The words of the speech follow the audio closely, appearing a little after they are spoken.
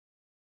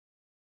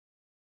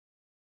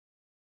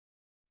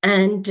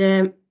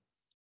And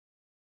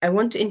I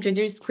want to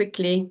introduce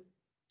quickly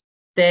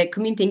the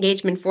Community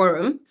Engagement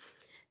Forum.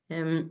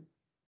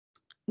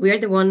 We're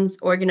the ones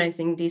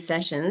organizing these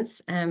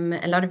sessions.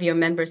 A lot of you are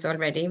members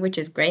already, which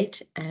is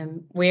great.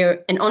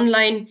 We're an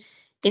online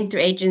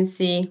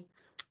interagency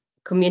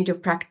community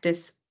of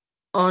practice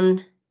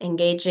on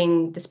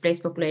engaging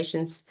displaced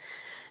populations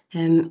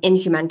in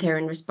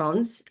humanitarian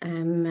response.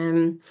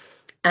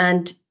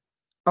 And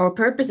our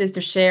purpose is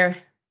to share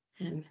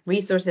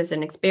resources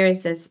and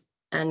experiences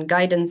and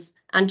guidance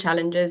and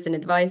challenges and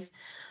advice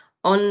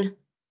on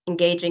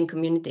engaging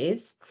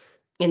communities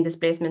in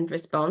displacement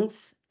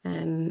response.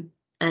 And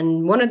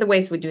one of the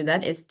ways we do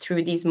that is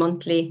through these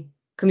monthly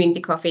community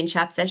coffee and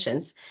chat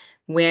sessions,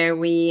 where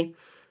we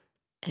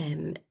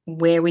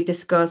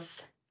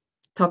discuss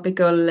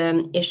topical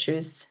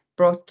issues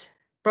brought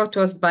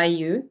to us by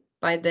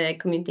the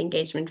Community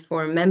Engagement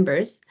Forum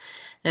members.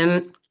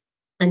 And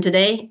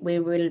today we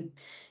will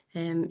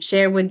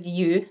share with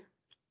you,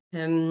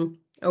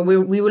 or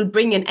we will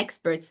bring in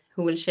experts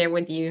who will share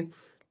with you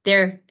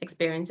their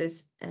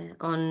experiences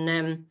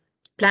on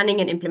planning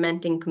and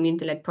implementing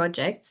community-led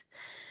projects.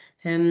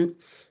 And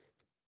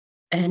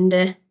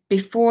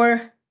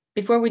before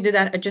we do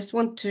that, I just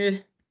want to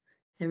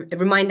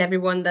remind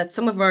everyone that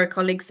some of our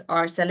colleagues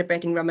are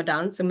celebrating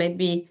Ramadan. So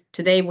maybe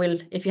today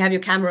if you have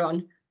your camera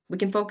on, we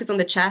can focus on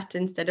the chat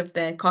instead of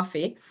the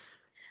coffee.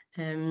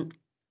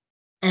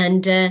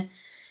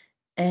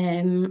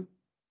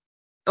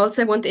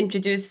 Also, I want to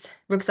introduce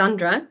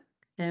Ruxandra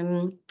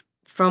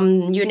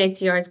from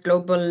UNHCR's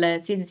global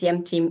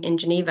CCCM team in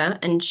Geneva,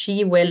 and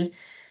she'll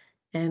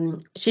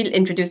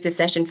introduce this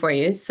session for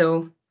you.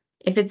 So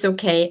if it's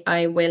okay,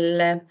 I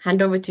will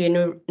hand over to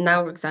you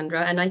now,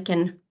 Ruxandra, and I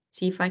can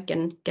see if I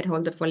can get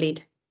hold of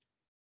Walid.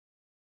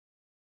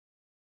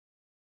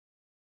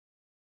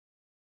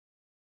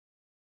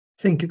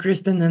 Thank you,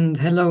 Kristen, and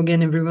hello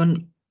again,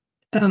 everyone.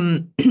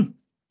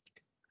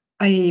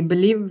 I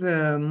believe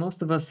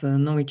most of us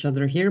know each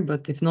other here,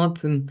 but if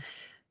not,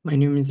 my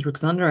name is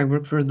Ruxandra. I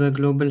work for the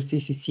global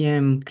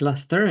CCCM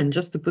cluster, and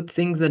just to put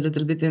things a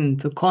little bit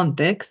into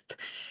context,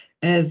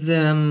 as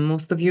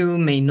most of you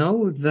may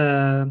know,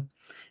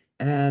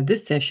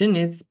 this session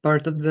is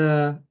part of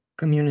the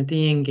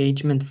Community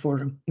Engagement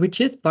Forum,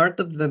 which is part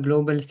of the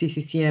global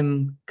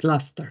CCCM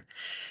cluster.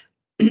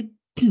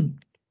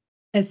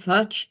 As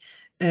such,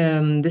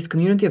 this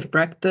community of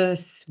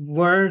practice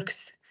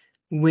works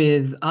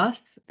with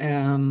us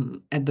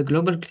at the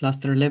global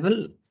cluster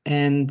level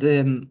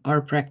and our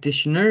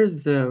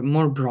practitioners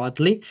more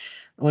broadly.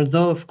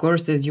 Although, of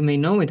course, as you may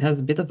know, it has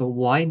a bit of a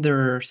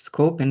wider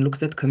scope and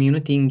looks at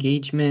community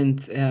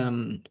engagement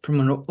from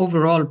an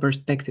overall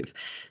perspective.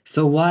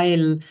 So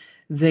while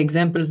the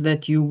examples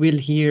that you will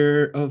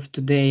hear of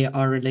today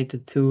are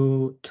related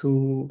to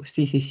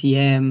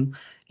CCCM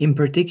in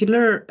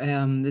particular,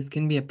 this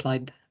can be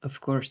applied,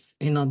 of course,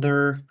 in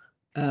other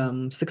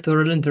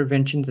sectoral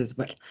interventions as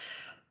well.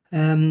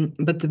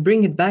 But to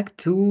bring it back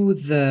to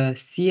the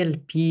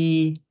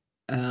CLP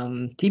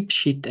tip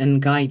sheet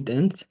and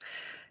guidance,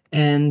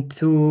 and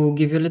to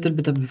give you a little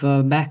bit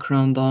of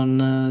background on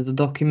the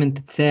document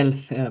itself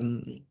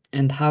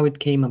and how it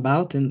came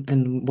about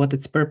and what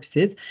its purpose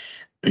is,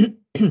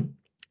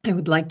 I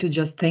would like to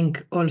just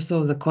thank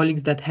also the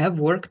colleagues that have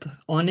worked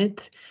on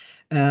it.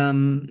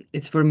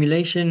 Its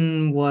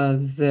formulation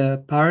was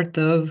part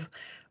of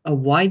a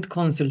wide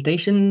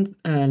consultation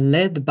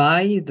led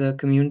by the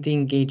Community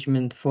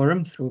Engagement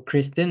Forum through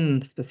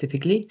Kristen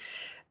specifically,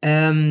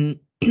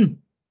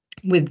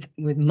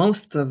 with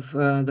most of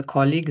the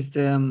colleagues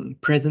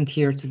present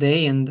here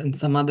today and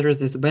some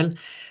others as well,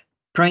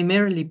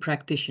 primarily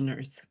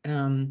practitioners.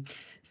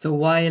 So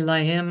while I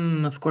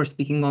am, of course,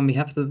 speaking on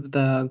behalf of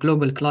the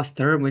global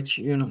cluster, which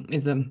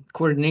is a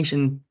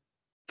coordination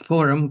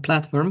forum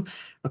platform,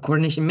 a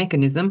coordination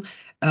mechanism,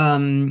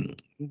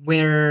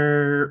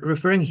 we're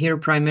referring here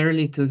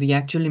primarily to the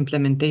actual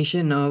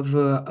implementation of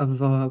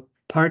a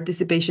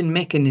participation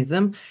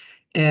mechanism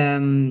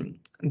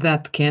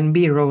that can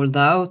be rolled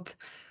out.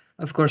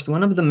 Of course,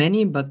 one of the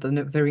many, but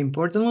a very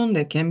important one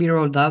that can be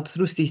rolled out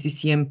through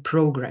CCCM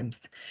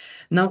programs.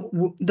 Now,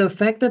 the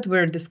fact that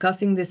we're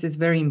discussing this is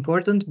very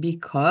important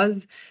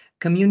because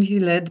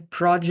community-led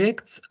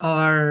projects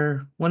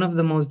are one of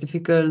the most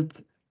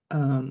difficult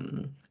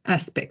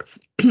aspects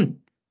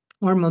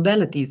or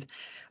modalities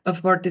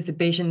of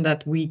participation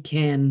that we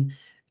can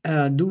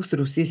do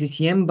through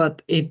CCCM,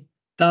 but it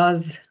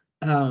does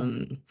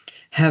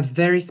have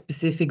very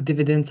specific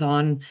dividends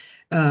on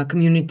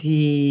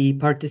community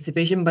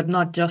participation, but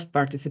not just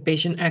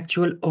participation,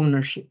 actual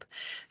ownership.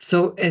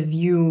 So as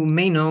you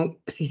may know,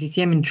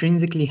 CCCM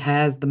intrinsically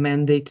has the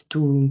mandate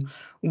to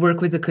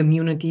work with the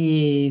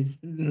communities.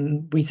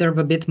 We serve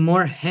a bit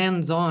more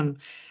hands-on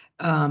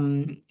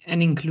and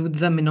include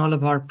them in all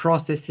of our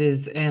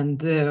processes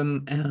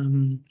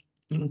and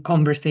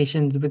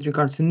conversations with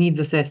regards to needs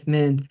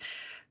assessments,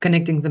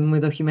 connecting them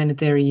with a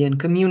humanitarian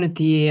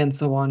community, and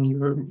so on.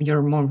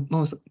 You're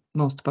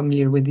most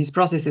familiar with these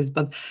processes,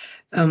 but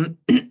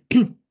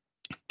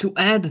to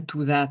add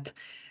to that,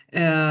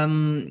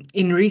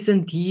 In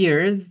recent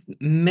years,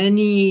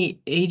 many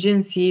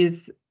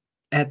agencies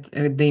at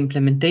the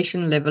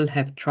implementation level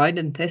have tried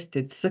and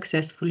tested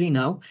successfully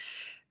now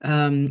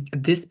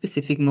this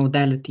specific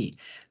modality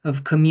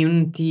of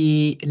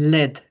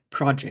community-led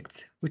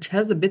projects, which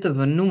has a bit of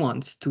a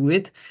nuance to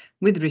it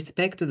with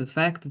respect to the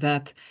fact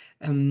that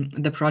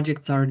the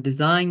projects are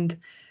designed,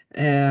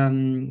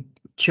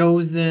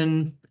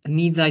 chosen,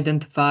 needs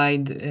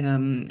identified,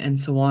 and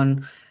so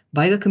on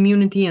by the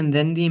community, and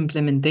then the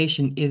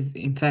implementation is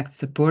in fact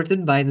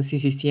supported by the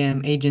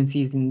CCCM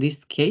agencies in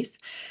this case.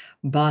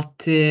 But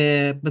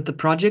the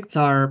projects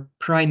are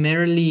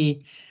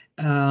primarily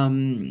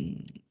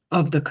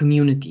of the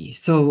community.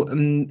 So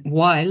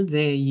while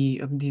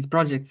these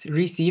projects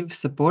receive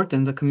support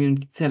and the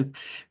community itself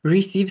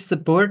receives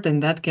support,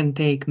 and that can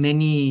take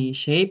many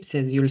shapes,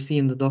 as you'll see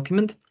in the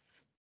document,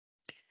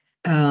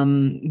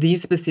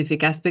 these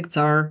specific aspects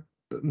are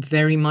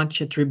very much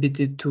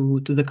attributed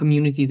to the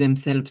community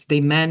themselves. They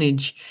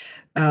manage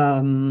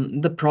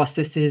the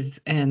processes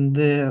and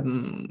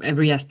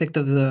every aspect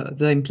of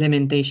the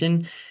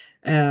implementation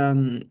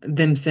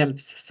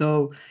themselves.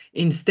 So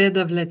instead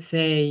of, let's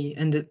say,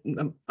 and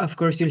of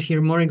course you'll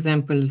hear more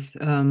examples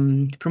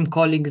from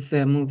colleagues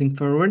moving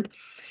forward,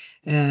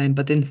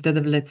 but instead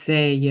of, let's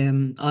say,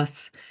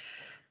 us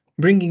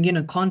bringing in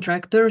a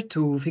contractor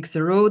to fix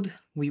a road,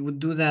 we would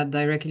do that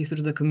directly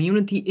through the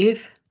community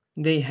if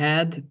they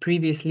had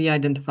previously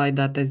identified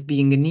that as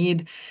being a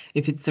need,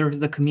 if it serves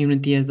the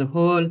community as a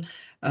whole,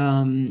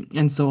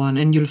 and so on.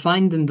 And you'll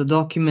find in the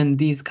document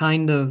these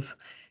kind of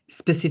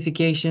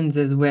specifications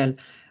as well.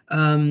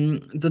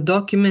 The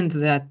document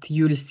that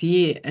you'll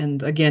see,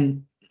 and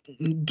again,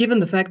 given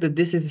the fact that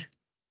this is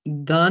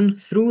done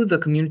through the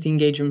Community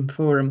Engagement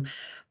Forum,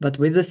 but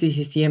with the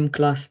CCCM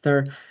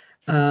cluster,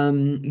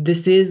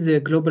 this is a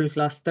global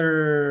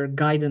cluster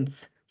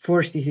guidance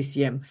for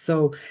CCCM.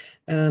 So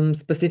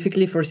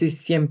specifically for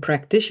CCCM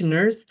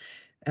practitioners,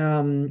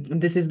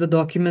 this is the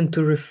document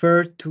to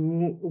refer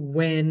to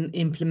when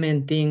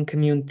implementing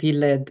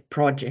community-led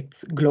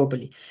projects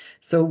globally.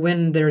 So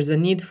when there's a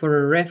need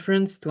for a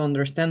reference to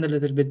understand a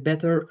little bit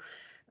better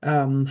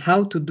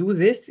how to do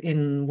this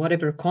in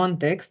whatever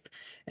context,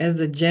 as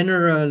a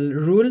general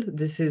rule,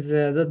 this is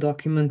the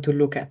document to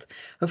look at.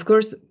 Of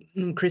course,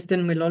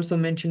 Kristen will also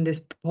mention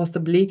this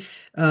possibly,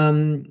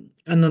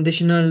 an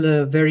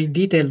additional very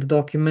detailed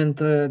document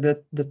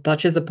that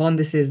touches upon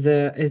this is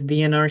the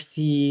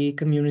NRC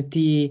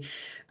community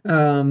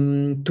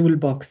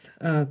toolbox,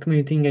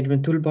 community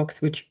engagement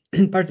toolbox, which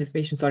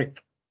participation, sorry,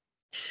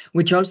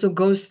 which also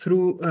goes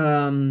through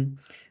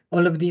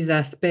all of these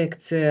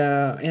aspects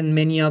and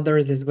many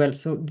others as well.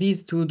 So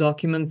these two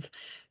documents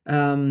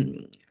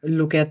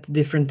look at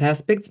different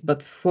aspects,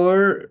 but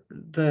for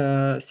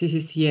the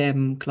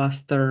CCCM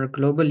cluster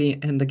globally,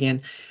 and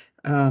again,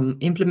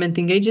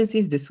 implementing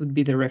agencies, this would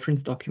be the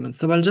reference document.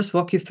 So I'll just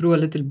walk you through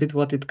a little bit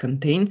what it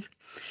contains.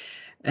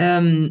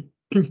 The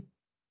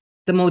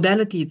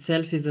modality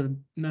itself is a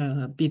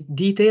bit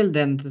detailed,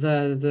 and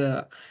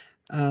the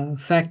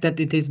fact that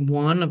it is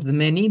one of the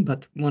many,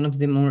 but one of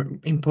the more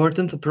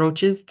important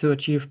approaches to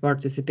achieve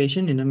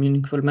participation in a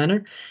meaningful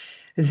manner.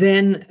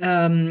 Then,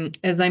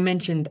 as I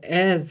mentioned,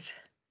 as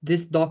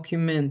this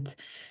document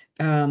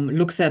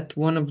looks at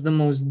one of the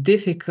most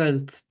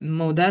difficult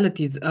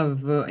modalities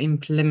of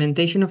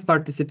implementation of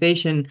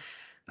participation,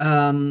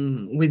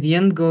 with the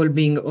end goal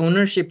being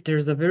ownership,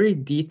 there's a very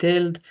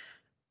detailed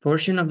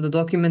portion of the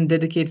document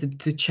dedicated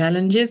to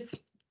challenges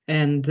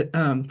and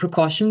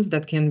precautions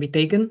that can be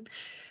taken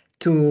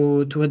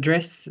to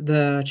address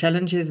the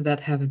challenges that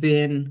have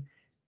been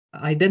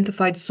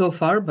identified so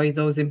far by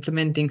those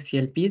implementing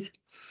CLPs.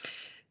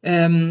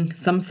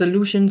 Some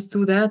solutions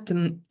to that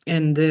and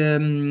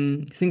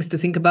things to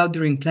think about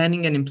during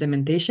planning and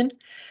implementation.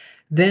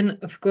 Then,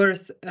 of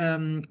course,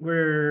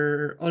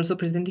 we're also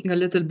presenting a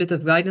little bit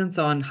of guidance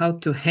on how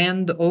to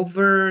hand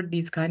over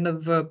these kind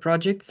of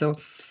projects. So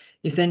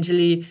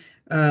essentially,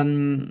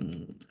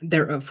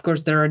 there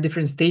are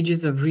different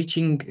stages of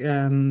reaching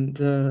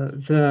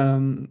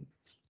the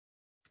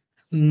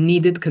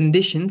needed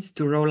conditions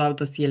to roll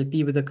out a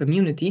CLP with a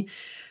community.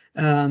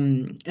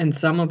 And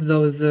some of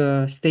those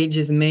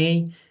stages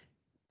may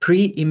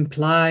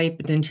pre-imply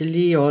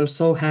potentially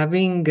also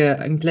having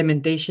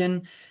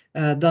implementation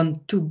done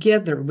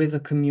together with the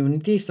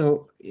community.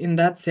 So in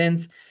that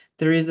sense,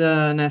 there is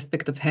an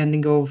aspect of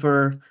handing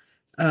over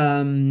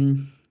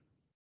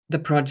the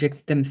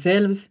projects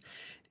themselves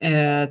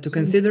to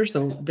consider.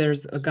 So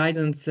there's a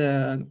guidance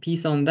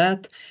piece on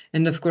that.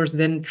 And of course,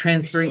 then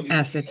transferring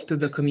assets to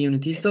the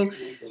community. So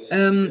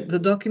the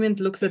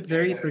document looks at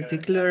very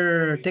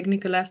particular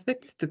technical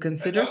aspects to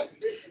consider.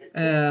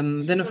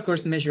 Then, of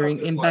course,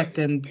 measuring impact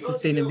and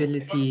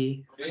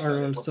sustainability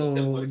are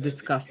also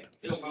discussed.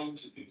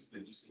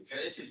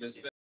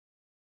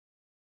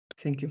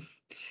 Thank you.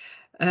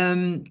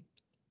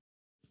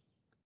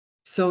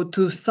 So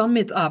to sum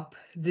it up,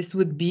 this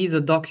would be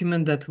the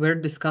document that we're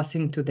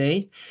discussing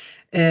today.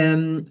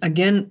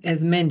 Again,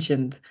 as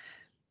mentioned,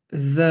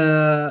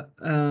 the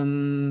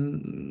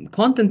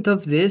content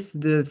of this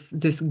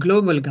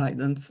global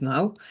guidance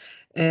now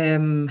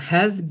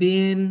has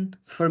been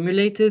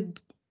formulated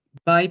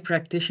by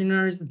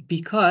practitioners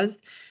because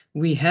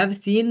we have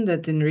seen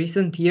that in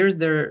recent years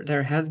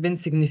there has been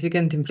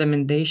significant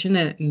implementation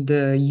and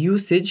the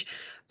usage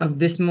of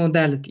this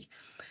modality.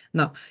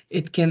 Now,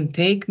 it can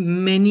take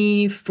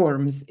many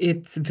forms.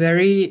 It's a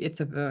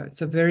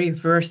very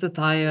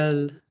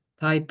versatile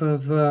type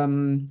of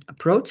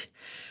approach.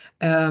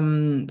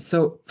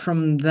 So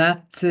from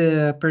that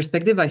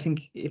perspective, I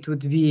think it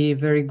would be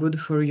very good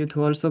for you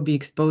to also be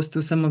exposed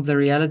to some of the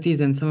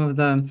realities and some of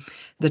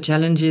the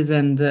challenges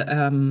and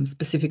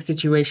specific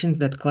situations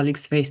that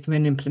colleagues faced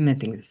when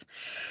implementing this.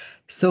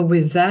 So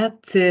with that,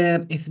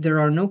 if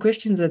there are no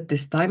questions at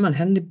this time, I'll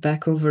hand it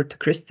back over to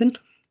Kristen.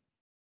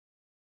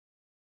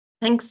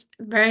 Thanks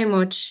very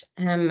much.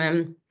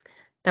 That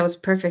was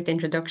perfect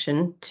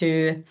introduction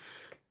to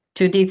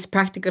these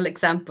practical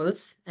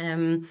examples.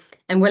 And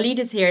Walid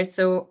is here,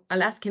 so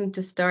I'll ask him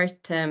to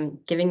start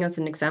giving us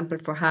an example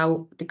for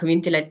how the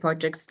community-led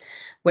projects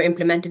were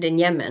implemented in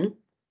Yemen.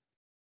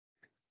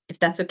 If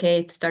that's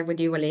okay to start with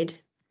you, Walid.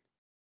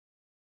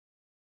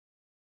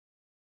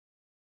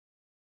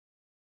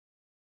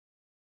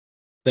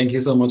 Thank you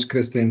so much,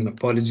 Kristen.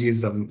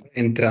 Apologies, I'm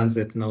in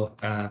transit now.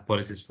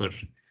 Apologies for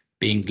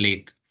being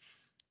late.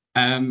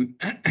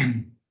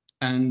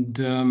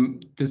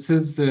 This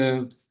is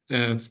the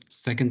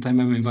second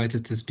time I'm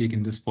invited to speak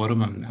in this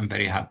forum. I'm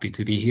very happy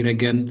to be here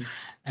again.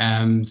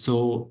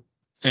 So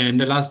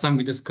the last time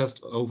we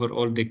discussed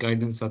overall the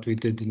guidance that we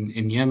did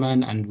in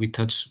Yemen, and we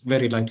touched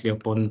very lightly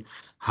upon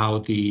how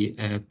the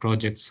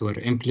projects were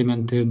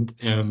implemented.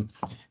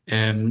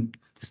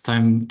 This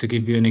time, to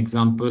give you an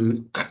example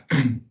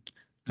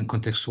and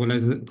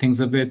contextualize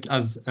things a bit,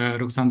 as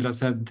Roxandra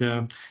said,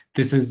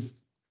 this is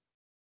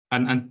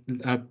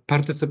a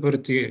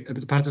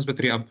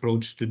participatory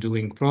approach to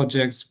doing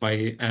projects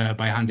by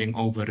handing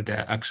over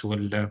the actual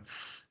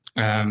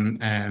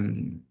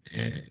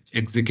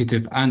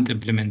executive and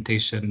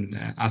implementation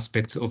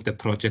aspects of the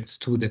projects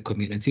to the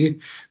community.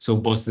 So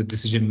both the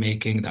decision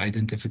making, the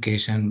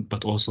identification,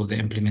 but also the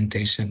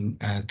implementation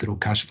through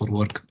cash for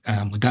work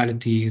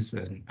modalities,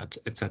 and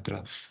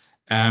etc.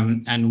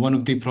 And one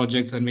of the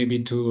projects, and maybe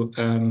to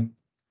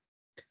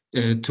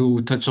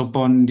touch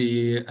upon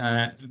the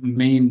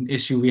main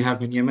issue we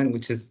have in Yemen,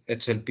 which is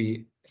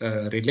HLP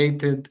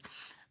related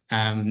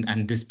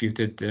and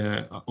disputed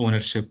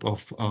ownership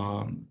of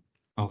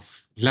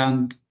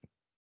land.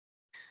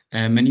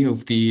 Many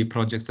of the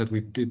projects that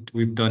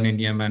we've done in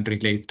Yemen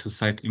relate to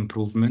site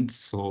improvements,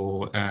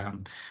 so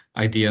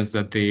ideas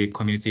that the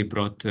community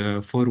brought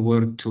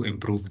forward to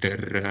improve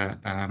their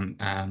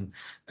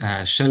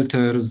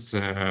shelters,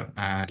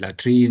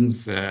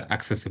 latrines,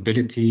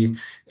 accessibility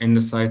in the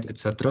site,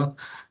 etc.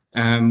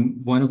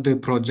 One of the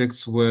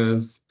projects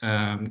was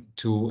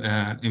to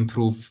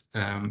improve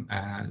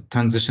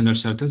transitional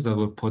shelters that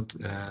were put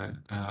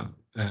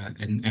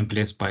in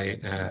place by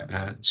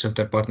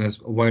shelter partners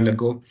a while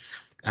ago,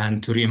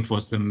 and to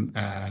reinforce them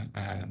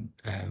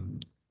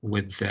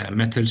with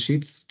metal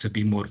sheets to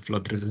be more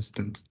flood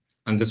resistant.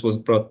 And this was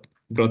brought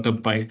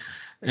up by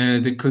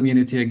the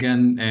community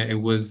again.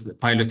 It was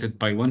piloted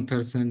by one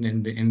person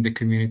in the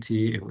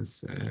community. It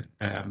was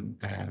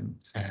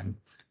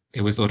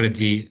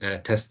already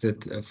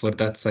tested for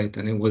that site,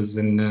 and it was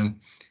in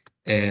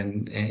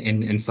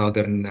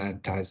southern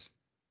Taz.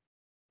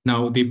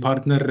 Now the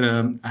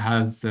partner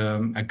has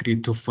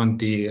agreed to fund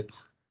the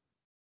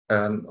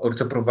or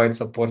to provide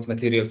support,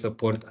 material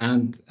support,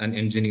 and an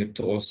engineer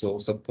to also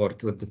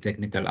support with the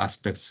technical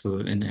aspects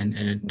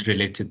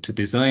related to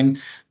design,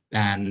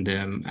 and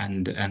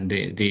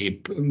the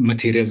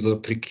materials were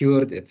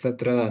procured,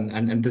 etc.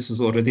 And this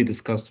was already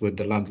discussed with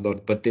the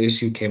landlord, but the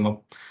issue came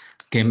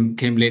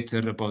later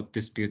about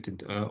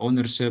disputed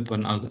ownership,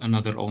 and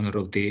another owner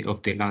of the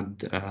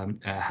land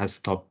has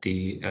stopped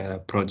the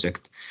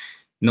project.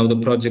 Now the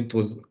project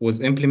was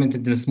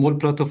implemented in a small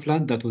plot of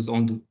land that was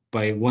owned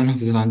by one of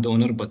the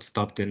landowner, but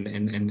stopped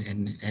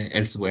in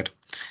elsewhere.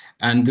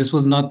 And this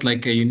was not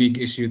like a unique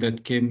issue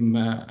that came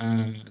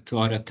to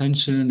our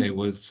attention. It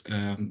was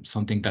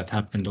something that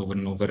happened over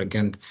and over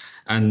again.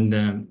 And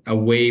a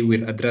way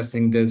we're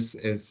addressing this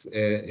is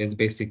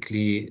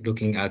basically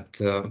looking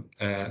with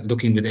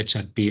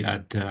HLP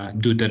at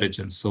due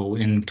diligence. So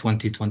in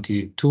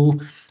 2022.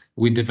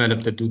 We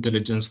developed a due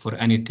diligence for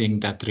anything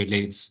that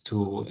relates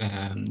to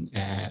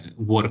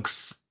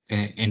works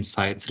in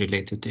sites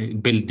related to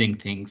building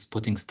things,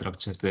 putting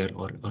structures there,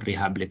 or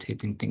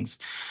rehabilitating things.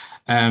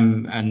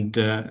 And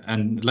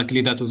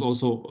luckily, that was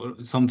also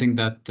something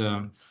that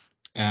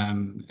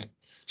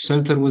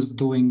Shelter was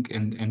doing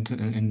in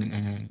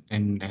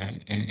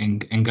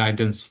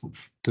guidance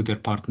to their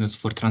partners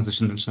for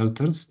transitional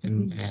shelters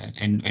in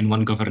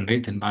one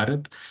governorate in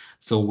Marib.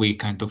 So we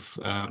kind of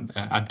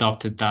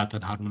adopted that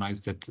and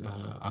harmonized it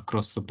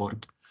across the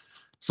board.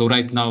 So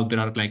right now there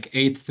are like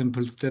 8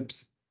 simple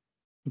steps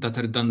that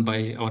are done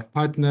by our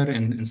partner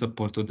in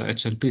support of the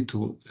HLP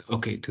to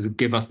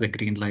give us the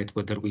green light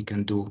whether we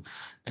can do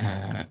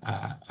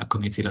a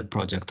community-led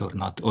project or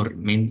not, or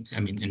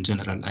in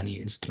general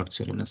any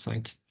structure in the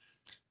site.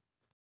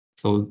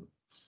 So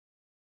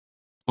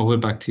over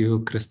back to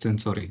you, Kristen.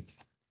 Sorry.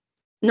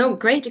 No,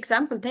 great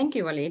example. Thank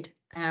you, Walid.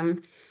 I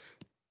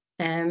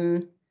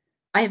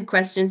have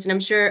questions, and I'm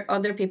sure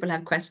other people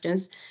have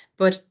questions,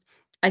 but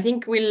I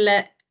think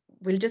we'll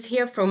just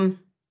hear from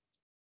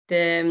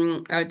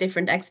our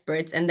different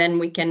experts, and then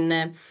we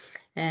can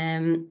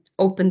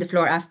open the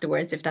floor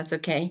afterwards, if that's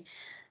okay.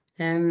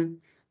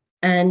 And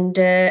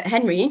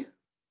Henry,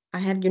 I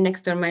have you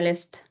next on my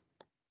list.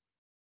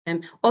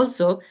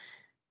 Also,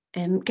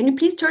 can you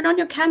please turn on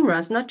your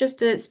cameras, not just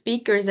the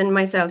speakers and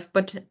myself,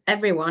 but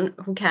everyone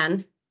who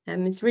can.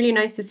 It's really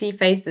nice to see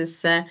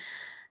faces.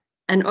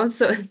 And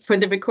also for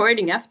the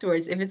recording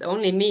afterwards, if it's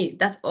only me,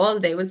 that's all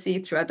they will see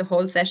throughout the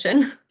whole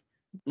session.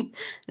 And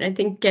I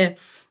think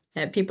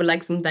people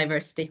like some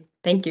diversity.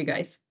 Thank you,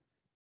 guys.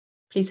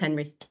 Please,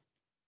 Henry.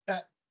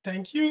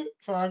 Thank you.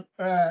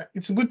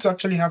 It's good to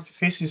actually have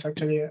faces,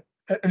 actually.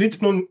 I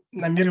didn't know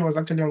Namir was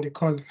actually on the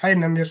call. Hi,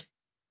 Namir.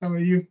 How are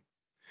you?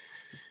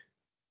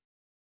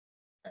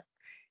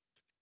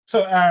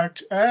 So I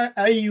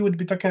would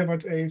be talking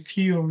about a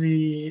few of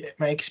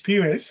my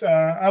experience.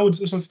 I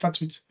would also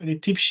start with the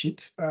tip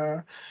sheet.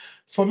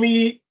 For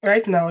me,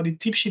 right now, the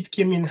tip sheet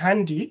came in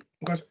handy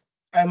because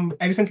I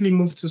recently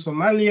moved to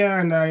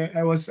Somalia, and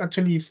I was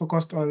actually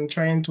focused on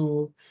trying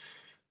to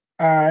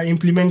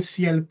implement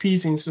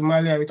CLPs in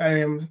Somalia with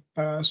IAM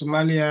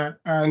Somalia,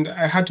 and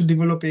I had to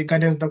develop a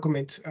guidance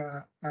document.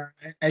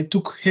 I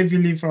took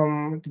heavily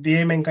from the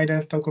Yemen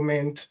guidance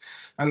document,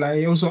 and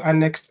I also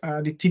annexed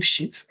the tip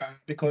sheet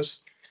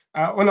because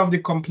one of the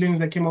complaints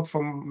that came up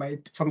from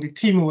the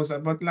team was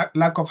about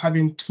lack of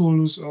having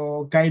tools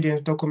or guidance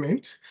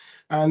documents,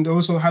 and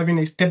also having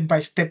a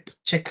step-by-step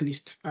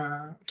checklist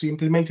to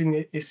implementing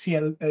a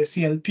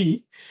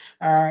CLP.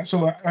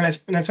 So when I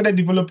started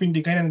developing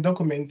the guidance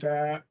document,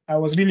 I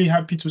was really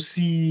happy to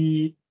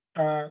see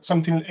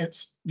something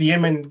else, the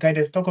Yemen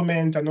guidance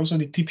document and also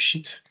the tip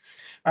sheet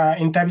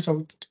in terms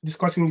of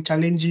discussing the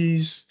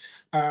challenges,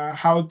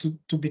 how to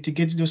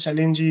mitigate those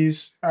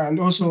challenges, and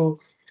also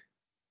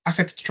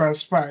asset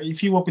transfer.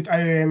 If you work with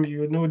IOM,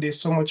 you know there's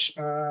so much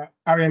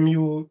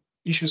RMU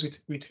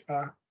issues with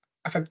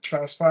asset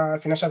transfer,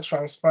 financial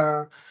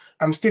transfer.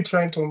 I'm still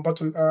trying to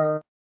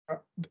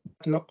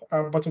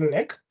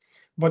bottleneck,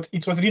 but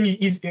it was really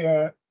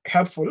easy,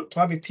 helpful to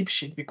have a tip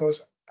sheet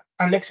because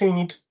annexing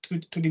it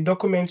to the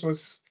documents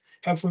was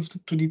helpful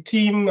to the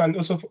team and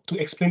also to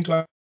explain to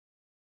us.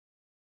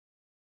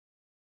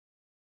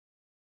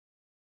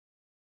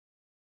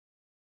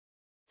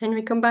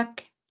 Henry, come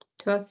back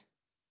to us.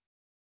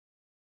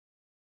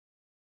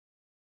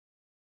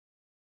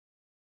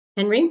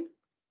 Henry?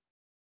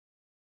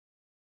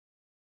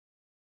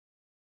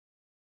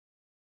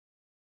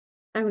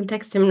 I will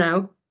text him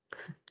now.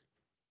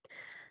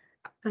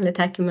 I'll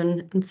attack him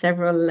in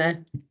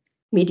several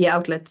media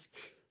outlets.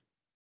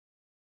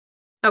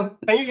 Oh,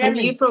 Can you hear Henry,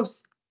 me? you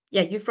froze.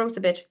 Yeah, you froze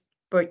a bit,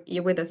 but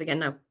you're with us again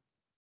now.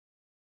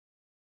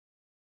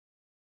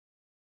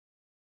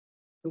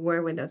 You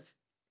were with us.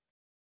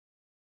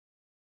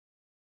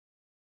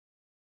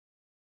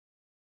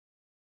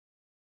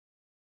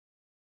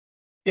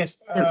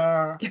 Yes.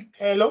 Hello?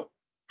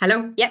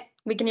 Hello? Yeah,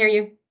 we can hear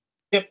you.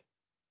 Yep.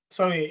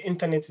 Sorry,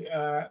 internet.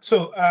 I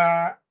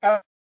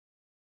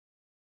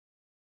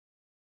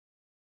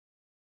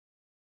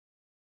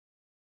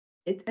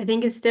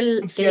think it's still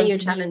giving you a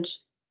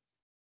challenge.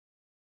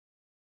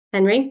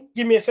 Henry?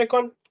 Give me a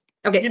second.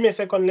 Okay. Give me a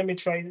second. Let me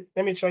try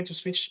to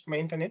switch my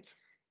internet.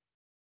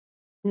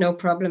 No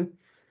problem.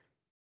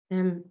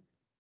 In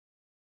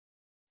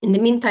the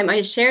meantime,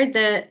 I shared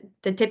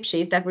the tip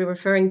sheet that we're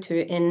referring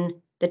to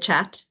in the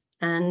chat,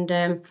 and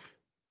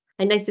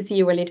nice to see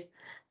you, Walid.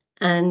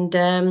 And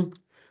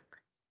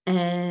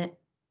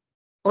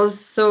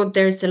also,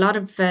 there's a lot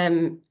of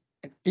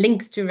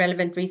links to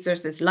relevant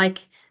resources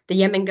like the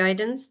Yemen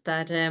guidance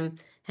that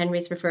Henry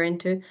is referring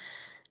to,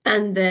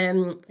 and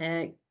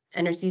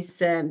NRC's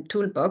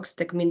toolbox,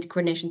 the community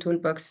coordination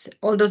toolbox.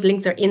 All those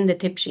links are in the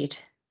tip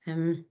sheet.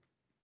 And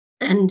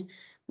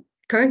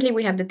currently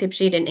we have the tip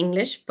sheet in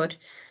English, but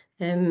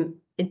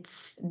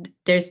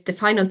there's the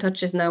final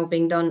touches now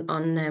being done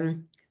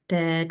on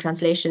the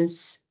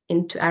translations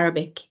into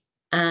Arabic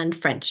and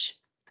French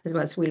as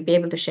well. So we'll be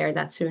able to share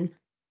that soon.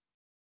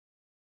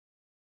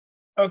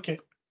 Okay,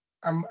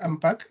 I'm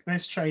back.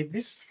 Let's try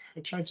this.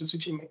 I try to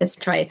switch in. Let's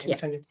try it.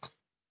 Internet.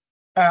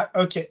 Yeah.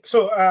 Okay.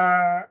 So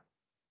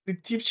the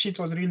tip sheet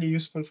was really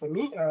useful for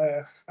me.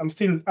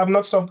 I've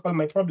not solved all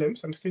my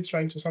problems. I'm still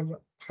trying to solve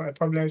my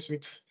problems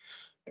with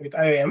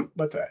IOM,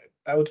 but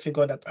I would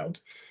figure that out.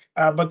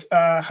 But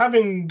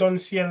having done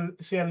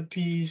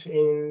CLPs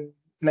in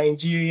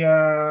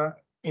Nigeria,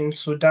 in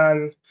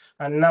Sudan,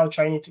 and now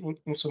trying it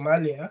in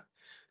Somalia,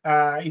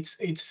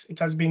 it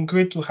has been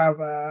great to have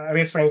a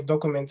reference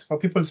document for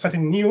people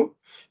starting new.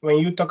 When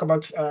you talk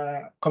about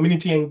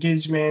community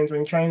engagement,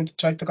 when you try to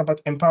talk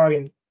about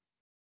empowering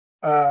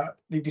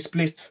the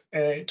displaced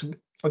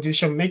for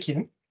decision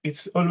making,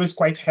 it's always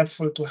quite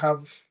helpful to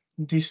have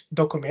these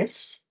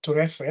documents to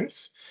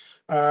reference.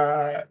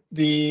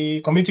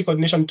 The community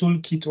coordination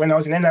toolkit, when I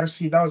was in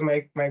NRC, that was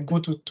my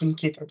go-to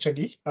toolkit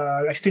actually.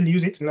 I still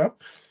use it now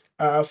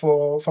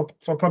for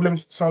problem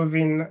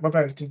solving,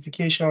 problem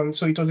identification.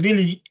 So it was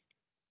really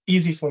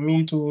easy for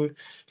me to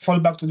fall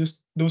back to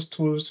those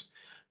tools.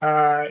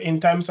 In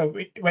terms of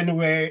when we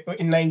were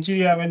in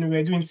Nigeria, when we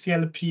were doing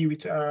CLP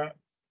with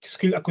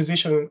skill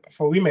acquisition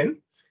for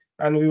women,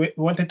 and we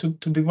wanted to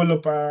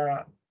develop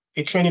a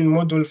training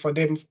module for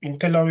them in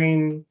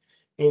tailoring,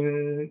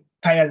 in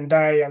tie and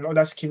dye and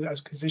other skill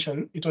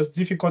acquisition. It was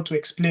difficult to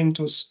explain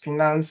to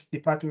finance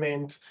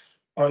department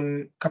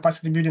on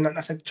capacity building and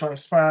asset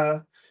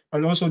transfer,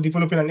 and also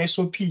developing an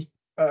SOP.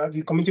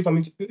 The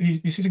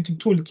CCT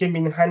tool came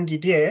in handy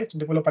there to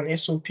develop an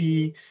SOP,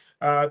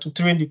 to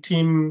train the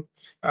team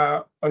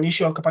on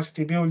issue of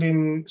capacity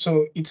building.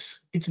 So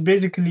it's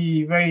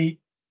basically very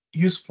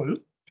useful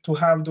to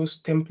have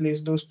those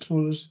templates, those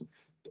tools,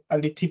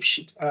 and the tip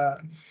sheet.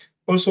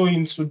 Also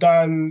in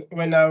Sudan,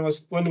 when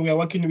we were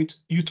working with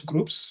youth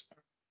groups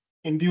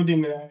in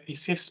building a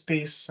safe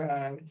space,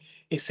 a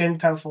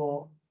center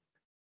for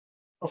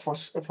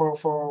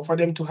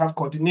them to have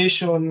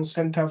coordination,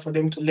 center for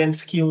them to learn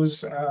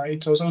skills.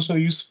 It was also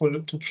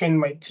useful to train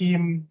my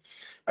team.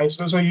 And it's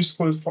also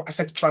useful for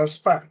asset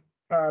transfer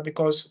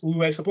because we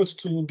were supposed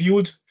to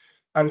build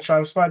and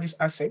transfer this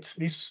asset,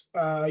 this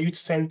youth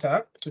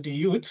center, to the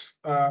youth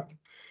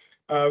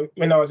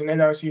when I was in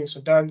NRC in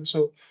Sudan.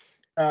 So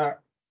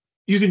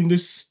using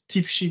this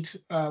tip sheet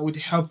would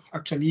help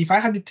actually. If I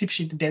had the tip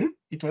sheet then,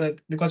 it was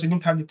because we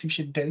didn't have the tip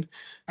sheet then,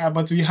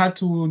 but we had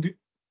to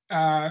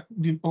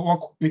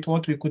work with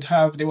what we could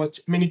have. There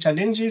was many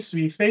challenges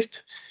we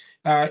faced,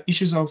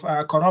 issues of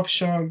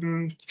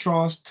corruption,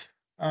 trust,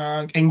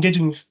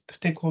 engaging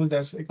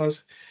stakeholders,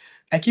 because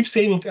I keep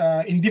saying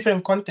it in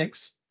different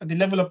contexts, the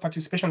level of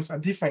participations are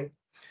different.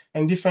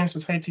 And different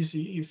societies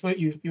you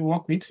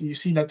work with, you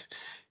see that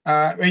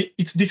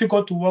it's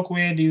difficult to work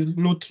where there's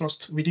no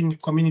trust within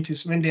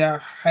communities when there are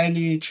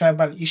highly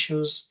tribal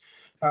issues.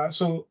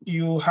 So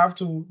you have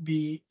to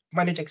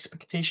manage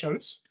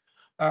expectations,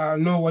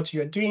 know what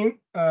you're doing,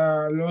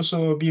 and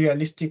also be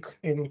realistic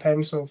in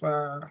terms of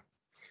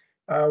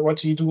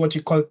what you do, what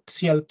you call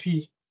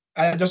CLP.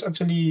 I just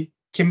actually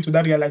came to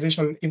that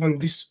realization even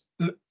this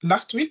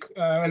last week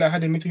when I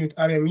had a meeting with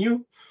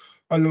RMU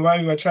on why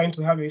we were trying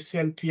to have a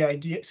CLP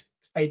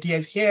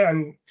ideas here,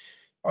 and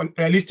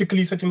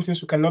realistically certain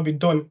things cannot be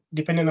done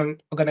depending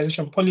on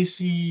organization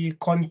policy,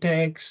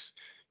 context,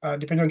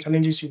 depending on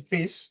challenges you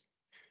face.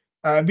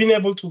 Being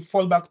able to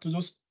fall back to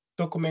those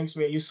documents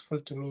were useful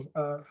to me.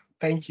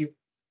 Thank you.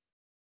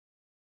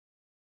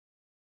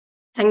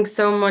 Thanks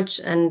so much,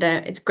 and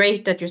it's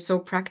great that you're so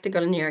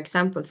practical in your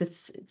examples.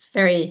 It's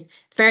very,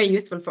 very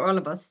useful for all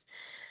of us.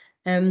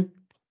 Emmy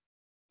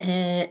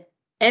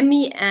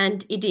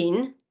and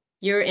Idin,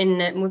 you're in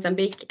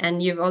Mozambique,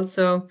 and you've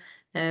also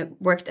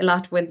worked a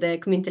lot with the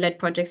community-led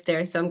projects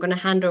there. So I'm going to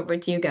hand over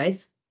to you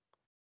guys.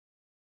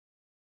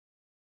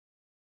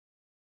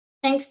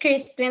 Thanks,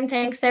 Kristin.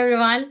 Thanks,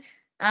 everyone.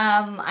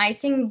 I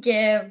think,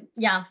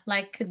 yeah,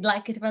 like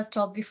it was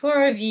told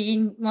before,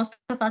 most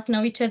of us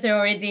know each other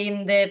already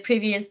in the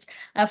previous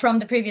from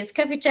the previous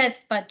coffee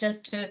chats. But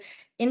just to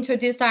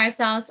introduce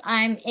ourselves,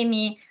 I'm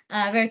Emmy,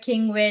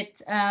 working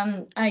with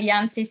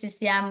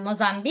CCCM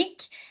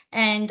Mozambique,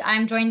 and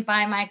I'm joined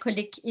by my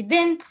colleague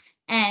Idin.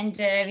 And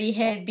we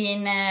have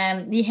been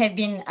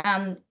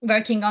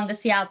working on the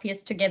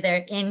CLPs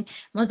together in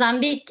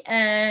Mozambique,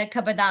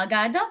 Cabo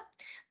Delgado.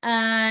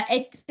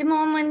 At the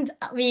moment,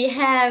 we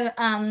have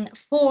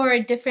 4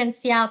 different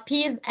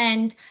CLPs,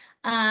 and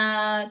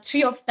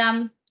 3 of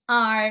them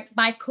are,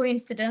 by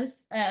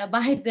coincidence,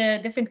 by the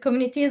different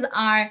communities,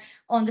 are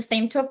on the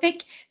same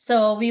topic.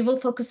 So we will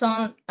focus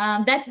on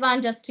that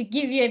one, just to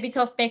give you a bit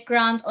of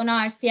background on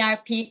our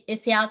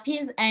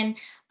CLPs and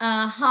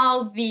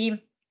how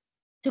we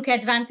took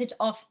advantage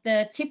of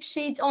the tip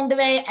sheet on the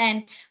way,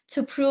 and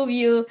to prove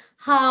you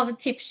how the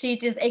tip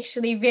sheet is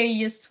actually very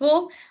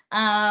useful,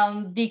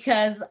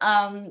 because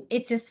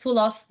it is full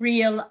of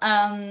real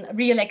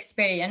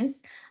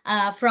experience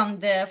from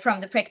the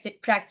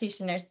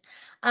practitioners.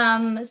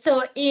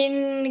 So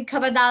in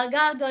Cabo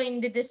Delgado,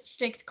 in the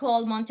district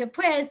called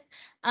Montepuez,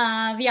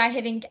 we are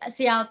having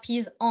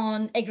CLPs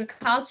on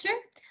agriculture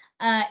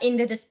in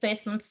the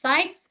displacement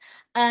sites.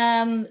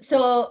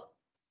 So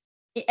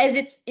as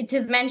it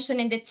is mentioned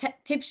in the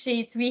tip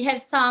sheet, we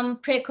have some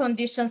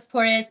preconditions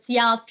for a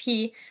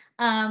CLP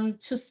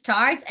to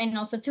start and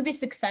also to be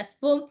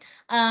successful.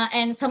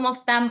 And some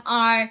of them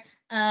are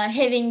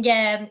having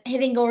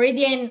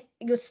already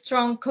a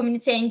strong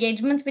community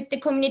engagement with the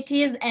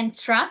communities and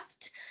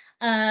trust,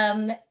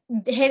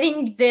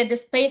 having the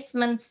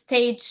displacement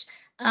stage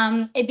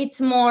a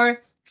bit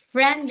more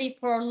friendly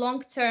for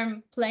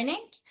long-term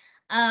planning,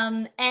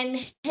 and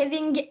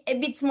having a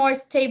bit more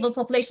stable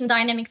population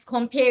dynamics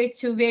compared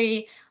to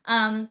very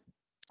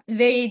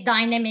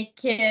dynamic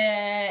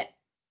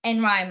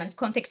environments,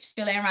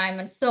 contextual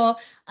environments. So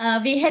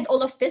we had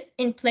all of this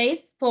in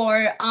place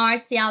for our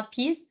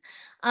CLPs.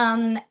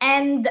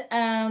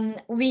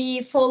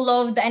 We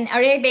followed an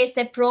area-based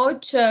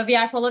approach. We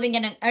are following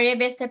an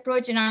area-based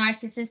approach in our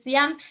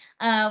CCCM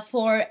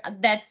for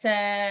that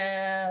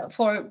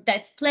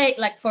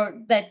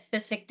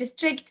specific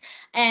district.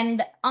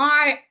 And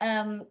our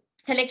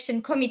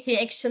selection committee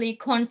actually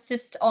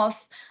consists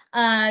of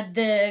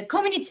the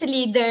community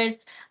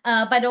leaders,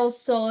 but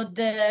also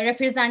the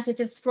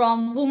representatives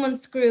from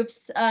women's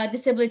groups,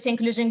 disability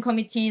inclusion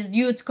committees,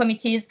 youth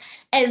committees,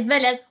 as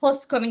well as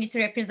host community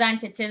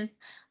representatives,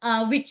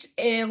 which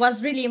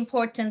was really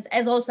important.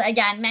 As also,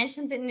 again,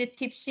 mentioned in the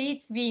tip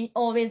sheets, we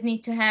always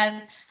need to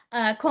have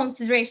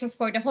considerations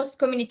for the host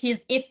communities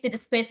if the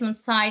displacement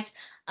site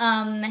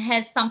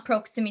has some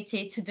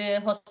proximity to the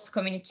host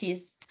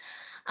communities.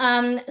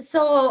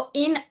 So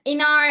in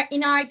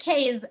our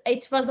case,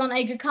 it was on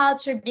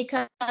agriculture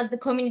because the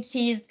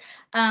communities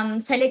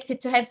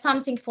selected to have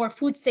something for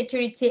food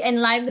security and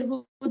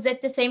livelihoods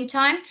at the same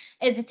time,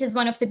 as it is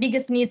one of the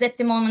biggest needs at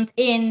the moment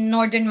in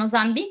northern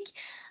Mozambique.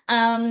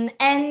 There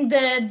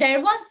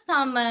were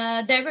some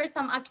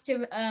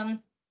active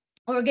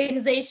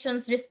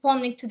organizations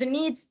responding to the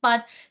needs,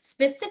 but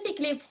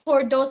specifically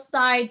for those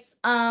sites,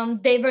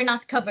 they were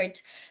not covered.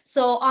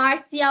 So our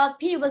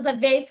CLP was a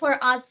way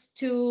for us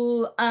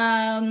to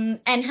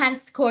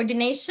enhance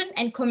coordination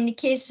and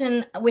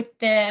communication with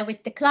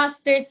the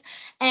clusters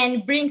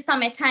and bring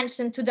some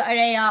attention to the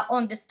area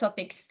on these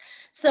topics.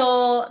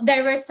 So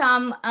there were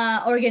some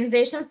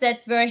organizations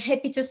that were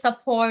happy to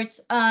support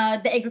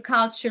the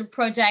agricultural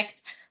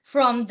project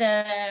from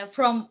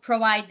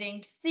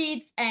providing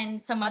seeds and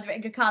some other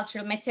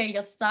agricultural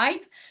materials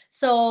side.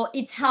 So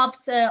it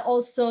helped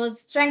also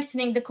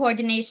strengthening the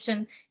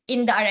coordination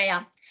in the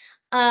area.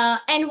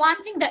 And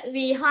one thing that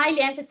we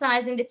highly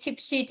emphasize in the tip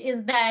sheet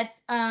is that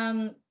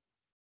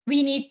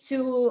we need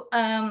to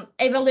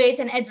evaluate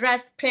and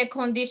address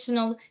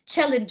preconditional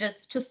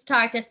challenges to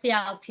start a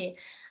CLP.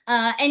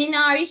 And in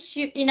our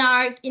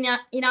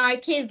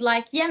case,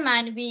 like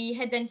Yemen, we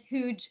had a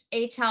huge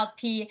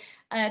HLP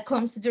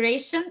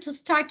consideration to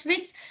start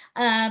with,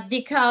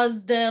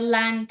 because the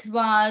land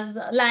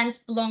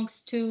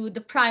belongs to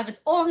the private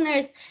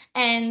owners,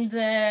 and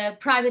the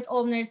private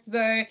owners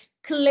were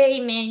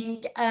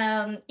claiming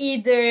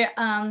either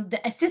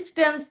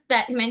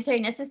the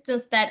humanitarian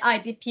assistance that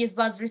IDPs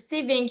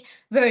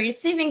were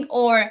receiving,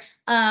 or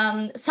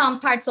some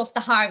parts of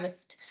the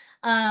harvest.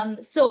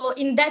 So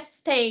in that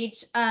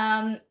stage,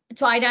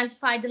 to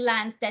identify the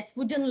land that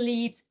wouldn't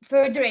lead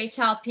further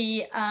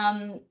HLP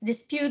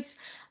disputes,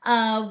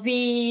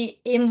 we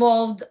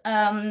involved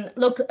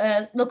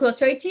local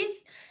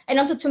authorities. And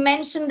also to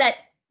mention that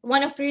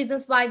one of the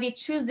reasons why we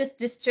choose this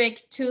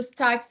district to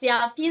start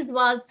CLPs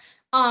was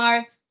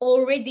our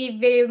already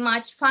very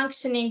much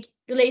functioning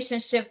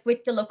relationship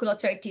with the local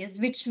authorities,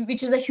 which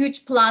is a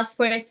huge plus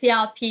for a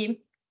CLP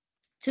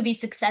to be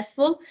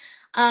successful.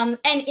 And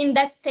in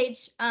that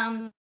stage,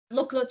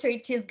 local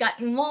authorities got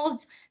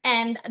involved,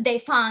 and they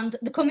found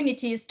the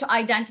communities to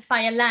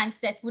identify a land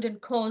that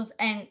wouldn't cause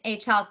an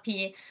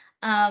HLP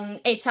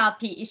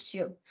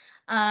issue.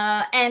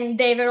 And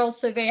they were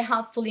also very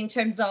helpful in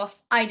terms of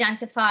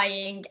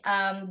identifying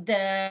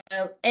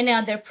any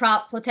other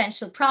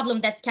potential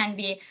problem that can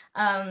be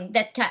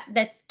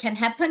that can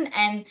happen,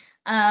 and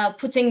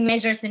putting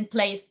measures in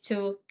place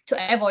to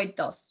avoid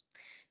those.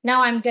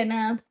 Now I'm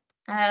gonna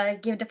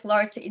give the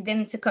floor to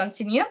Idin to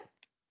continue.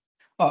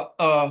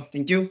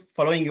 Thank you.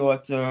 Following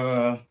what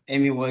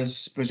Amy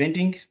was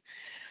presenting.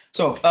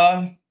 So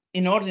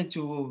in order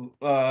to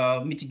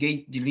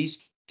mitigate the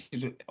risk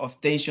of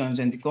tensions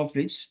and the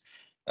conflicts,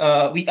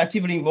 we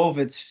actively involved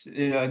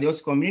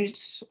those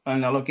communities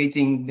and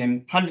allocating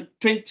them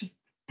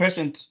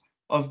 120%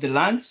 of the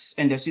lands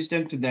and the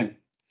system to them.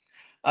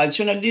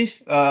 Additionally,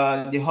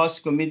 the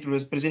host community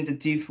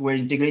representatives were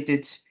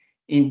integrated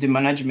in the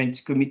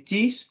management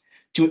committees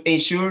to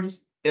ensure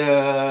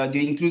the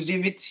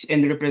inclusivity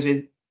and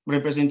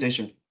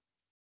representation.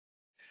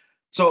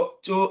 So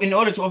in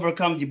order to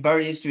overcome the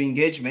barriers to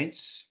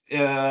engagements,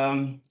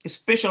 a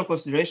special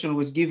consideration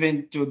was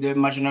given to the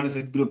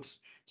marginalized groups,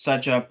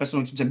 such as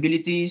persons with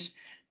disabilities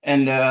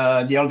and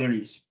the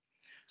elderly.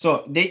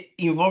 So their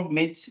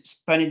involvement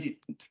spanned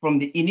from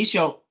the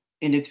initial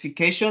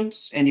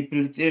identifications and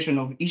implementation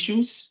of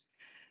issues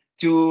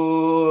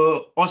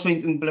to also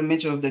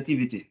implementation of the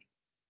activity.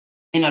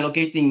 In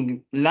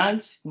allocating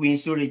land, we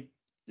ensured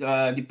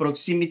the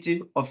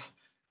proximity of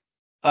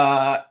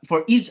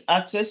for ease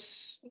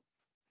access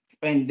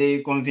and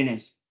the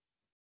convenience.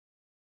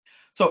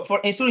 So for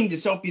ensuring the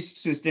CLP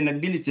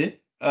sustainability,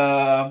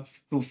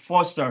 to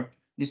foster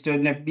the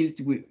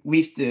sustainability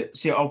with the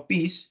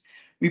CLPs,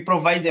 we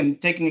provide them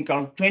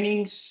technical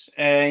trainings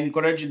and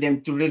encourage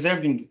them to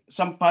reserving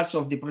some parts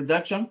of the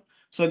production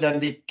so that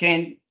they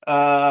can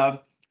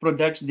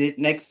produce the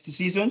next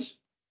seasons.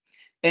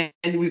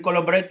 and we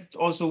collaborate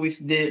also with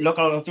the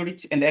local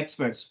authorities and the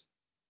experts.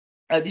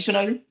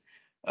 Additionally,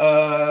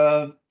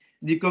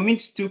 the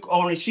community took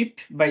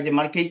ownership by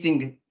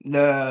demarcating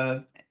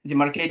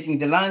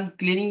the land,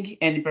 cleaning,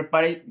 and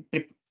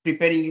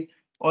preparing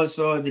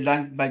also the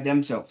land by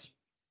themselves.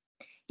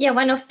 Yeah,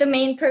 one of the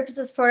main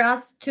purposes for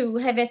us to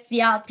have a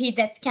CLP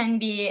that can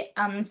be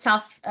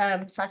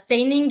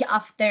self-sustaining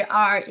after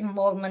our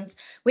involvement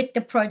with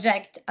the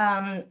project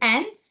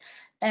ends.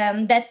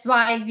 That's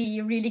why we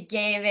really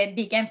gave a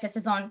big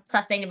emphasis on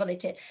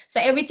sustainability.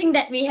 So everything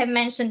that we have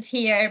mentioned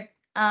here,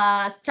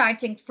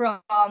 starting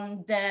from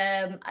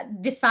the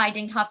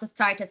deciding how to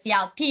start a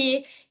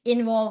CLP,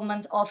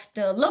 involvement of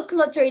the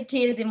local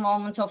authorities,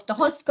 involvement of the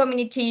host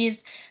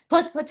communities,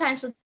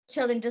 potential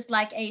challenges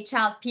like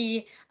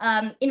HLP,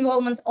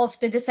 involvement of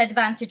the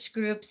disadvantaged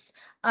groups,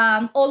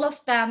 all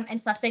of them, and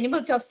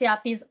sustainability of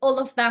CLPs, all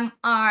of them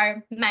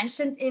are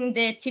mentioned in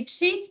the tip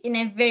sheet in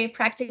a very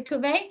practical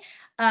way.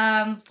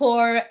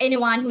 For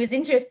anyone who is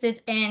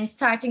interested in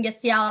starting a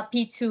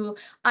CLP to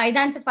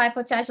identify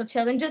potential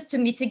challenges, to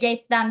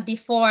mitigate them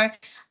before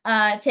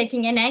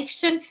taking an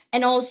action,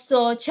 and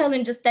also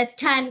challenges that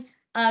can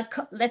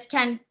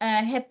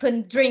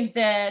happen during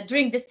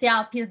the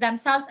CLPs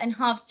themselves, and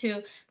how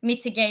to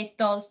mitigate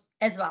those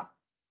as well.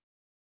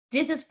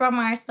 This is from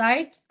our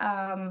side.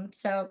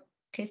 So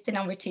Kristin,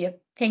 over to you.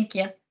 Thank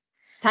you.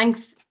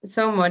 Thanks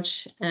so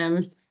much.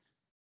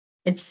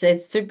 It's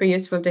super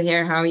useful to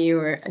hear how you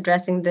are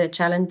addressing the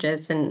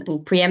challenges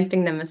and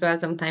preempting them as well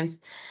sometimes.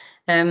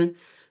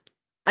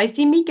 I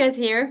see Mika is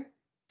here.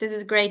 This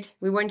is great.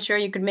 We weren't sure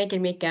you could make it,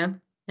 Mika.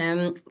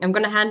 I'm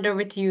going to hand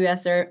over to you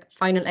as our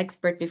final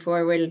expert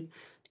before we'll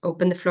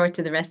open the floor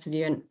to the rest of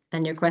you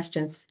and your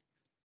questions.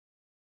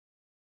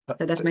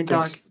 So that's my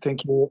dog.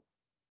 Thank you.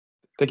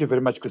 Thank you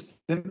very much,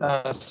 Kristin.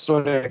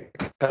 Sorry,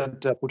 I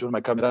can't put on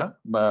my camera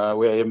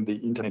where I am. The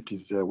internet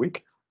is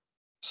weak.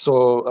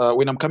 So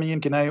when I'm coming in,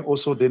 can I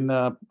also then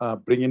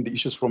bring in the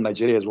issues from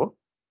Nigeria as well?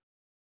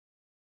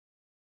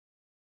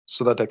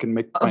 So that I can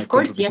make my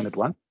contribution at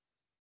once?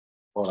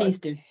 Please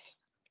do.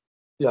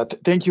 Yeah,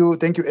 thank you,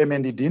 Em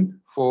and Idin,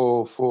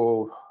 for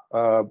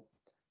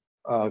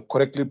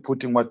correctly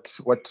putting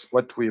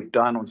what we've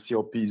done on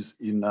CLPs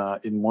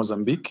in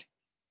Mozambique,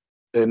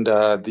 and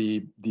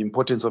the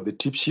importance of the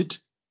tip sheet.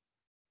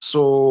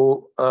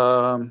 So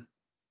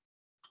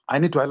I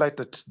need to highlight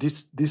that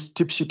this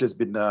tip sheet has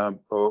been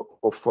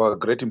of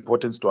great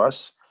importance to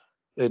us,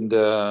 and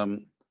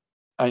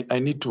I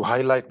need to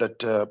highlight that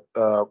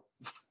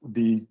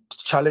the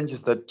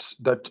challenges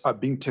that are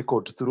being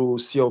tackled through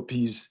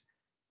CLPs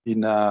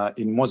in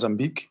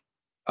Mozambique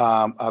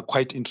are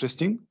quite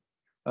interesting.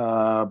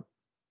 The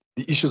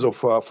issues of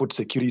food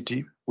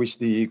security, which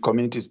the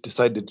communities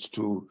decided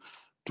to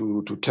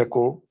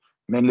tackle,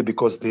 mainly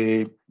because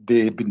they've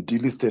been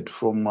delisted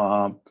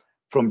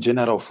from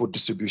general food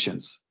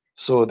distributions.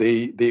 So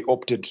they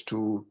opted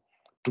to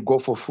go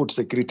for food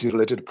security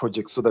related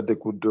projects so that they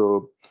could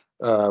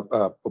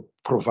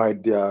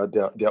provide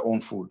their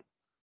own food.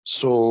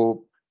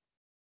 So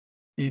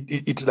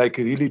it's like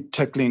really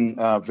tackling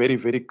very,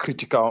 very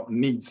critical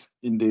needs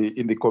in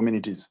the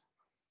communities.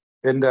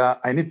 And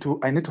I need to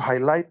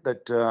highlight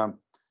that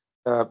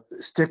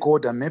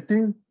stakeholder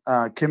mapping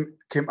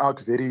came out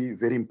very,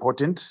 very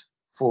important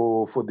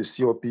for the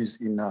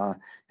CLPs in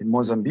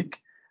Mozambique,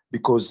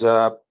 because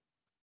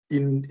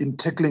in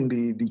tackling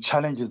the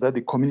challenges that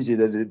the community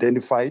had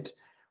identified,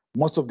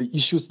 most of the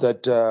issues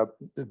that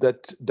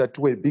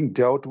were being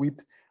dealt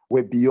with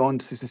were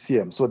beyond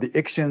CCCM. So the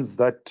actions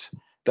that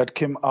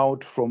came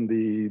out from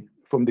the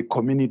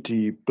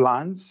community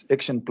plans,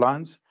 action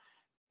plans,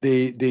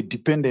 they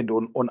depended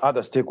on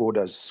other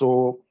stakeholders.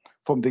 So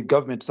from the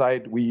government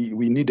side, we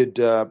needed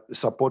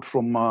support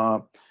from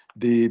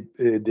the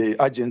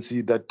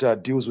agency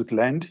that deals with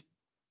land,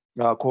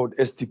 called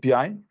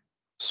STPI.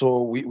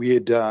 So we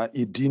had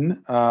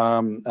Idin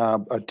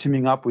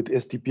teaming up with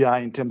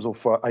STPI in terms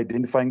of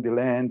identifying the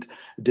land,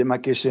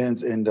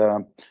 demarcations, and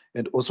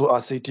also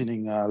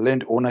ascertaining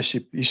land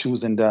ownership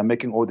issues and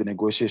making all the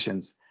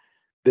negotiations.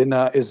 Then,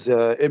 as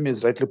Amy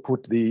has rightly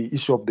put, the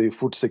issue of the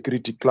food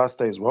security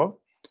cluster as well.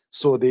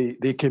 So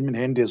they came in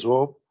handy as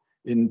well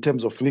in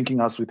terms of linking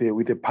us with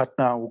a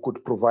partner who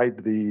could provide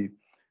the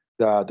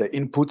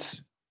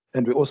inputs.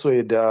 And we also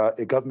had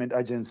a government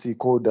agency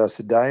called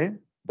SIDAE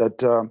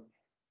that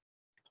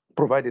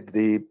provided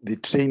the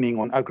training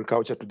on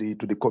agriculture to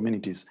the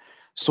communities.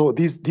 So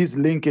these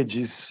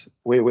linkages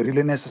were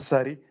really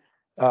necessary,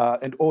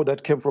 and all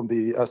that came from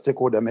the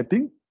stakeholder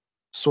mapping.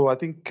 So I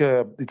think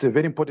it's a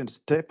very important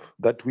step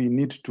that we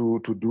need to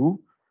do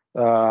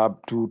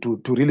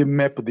to really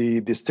map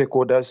the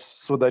stakeholders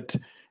so that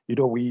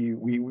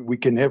we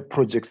can have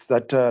projects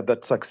that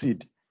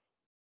succeed.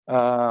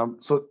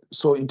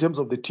 So in terms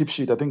of the tip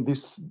sheet, I think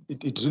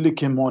it really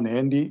came on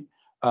handy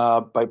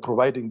by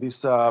providing this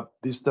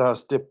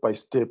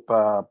step-by-step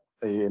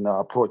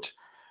approach.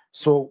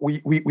 So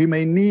we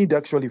may need,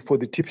 actually, for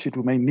the tip sheet,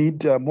 we may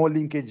need more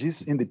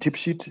linkages in the tip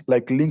sheet,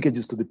 like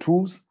linkages to the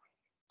tools,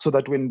 so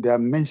that when they are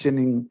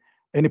mentioning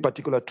any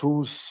particular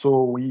tools.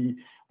 So we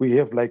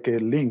have like a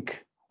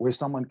link where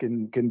someone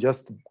can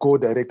just go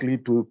directly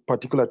to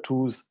particular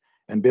tools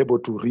and be able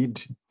to read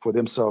for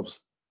themselves,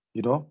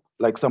 you know,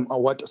 like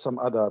what some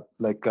other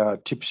like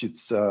tip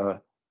sheets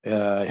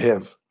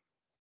have.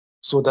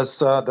 So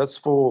that's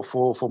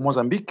for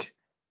Mozambique.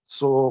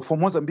 So for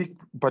Mozambique,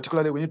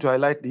 particularly, we need to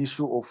highlight the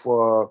issue of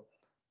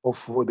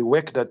the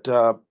work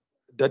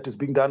that is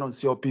being done on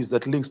CLPs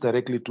that links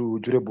directly to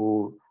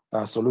durable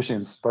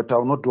solutions. But I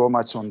will not dwell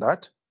much on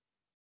that.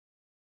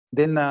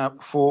 Then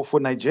for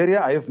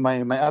Nigeria, I have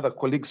my other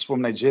colleagues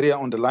from Nigeria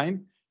on the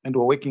line, and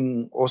we're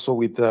working also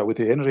with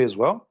Henry as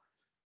well.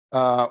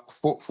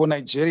 For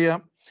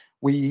Nigeria,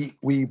 we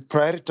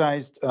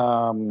prioritized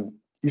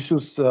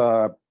issues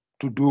to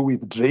do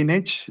with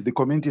drainage. The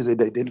communities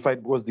had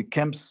identified because the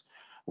camps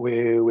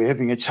were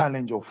having a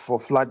challenge of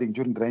flooding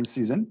during the rain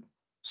season.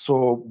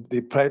 So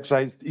they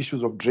prioritized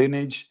issues of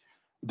drainage.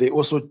 They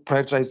also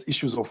prioritized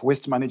issues of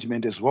waste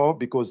management as well,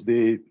 because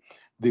the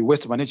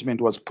waste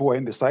management was poor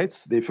in the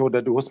sites. They felt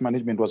that the waste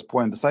management was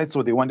poor in the sites,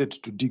 so they wanted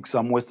to dig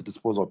some waste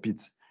disposal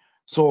pits.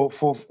 So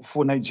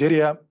for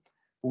Nigeria,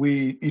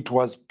 it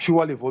was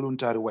purely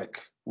voluntary work,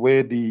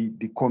 where the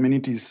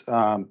communities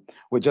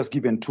were just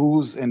given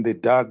tools and they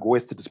dug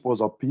waste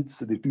disposal pits.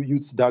 The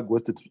youths dug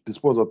waste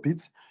disposal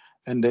pits,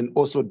 and then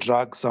also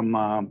dug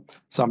some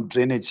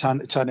drainage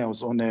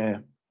channels on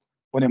a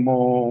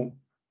more,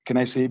 can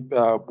I say,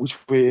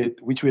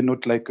 which were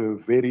not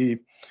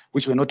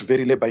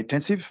very labor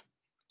intensive.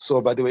 So,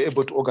 but they were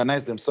able to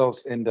organize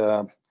themselves and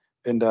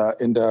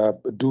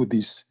do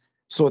this.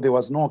 So there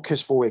was no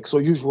cash for work. So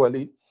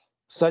usually,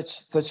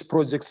 such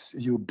projects,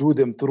 you do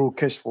them through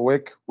cash for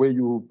work, where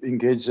you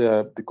engage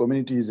the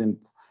communities and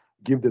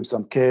give them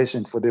some cash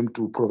and for them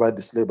to provide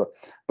this labor.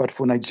 But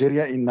for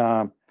Nigeria in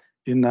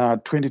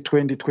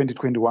 2020,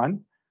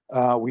 2021,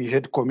 we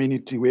had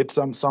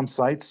some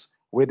sites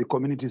where the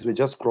communities were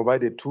just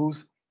provided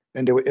tools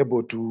and they were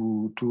able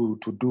to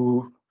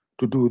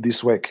do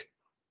this work.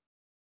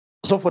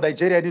 So for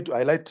Nigeria, I need to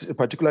highlight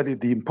particularly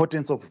the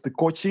importance of the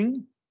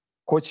coaching.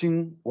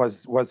 Coaching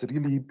was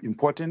really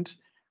important,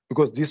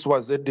 because this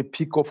was at the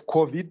peak of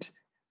COVID,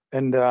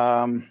 and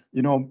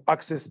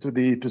access to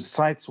the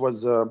sites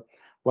was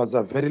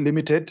very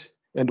limited,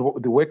 and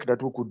the work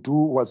that we could do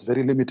was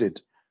very limited.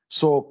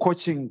 So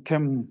coaching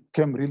came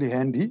really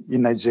handy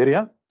in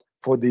Nigeria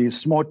for the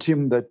small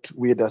team that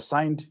we had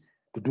assigned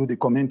to do the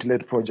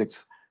community-led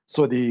projects.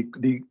 So the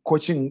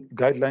coaching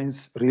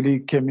guidelines really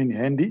came in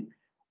handy,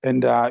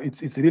 and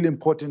it's really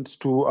important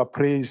to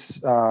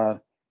appraise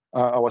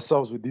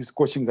ourselves with these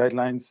coaching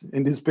guidelines,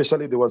 and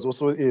especially there was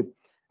also a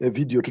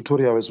video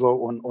tutorial as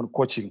well on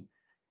coaching.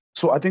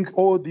 So I think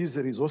all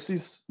these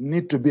resources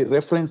need to be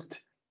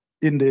referenced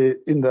in the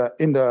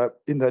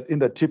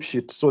tip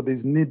sheet. So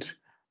there's need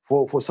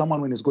for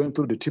someone when he's going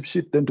through the tip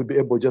sheet, then to be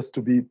able just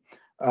to be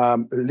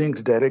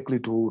linked directly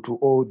to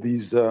all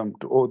these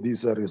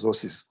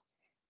resources.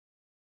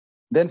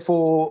 Then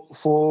for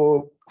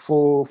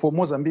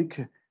Mozambique,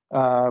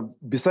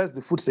 besides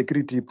the food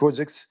security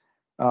projects,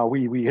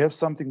 we have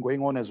something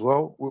going on as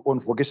well on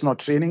vocational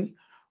training,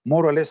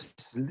 more or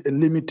less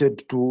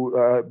limited to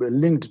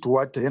linked to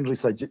what Henry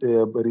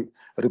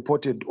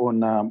reported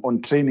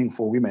on training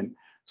for women.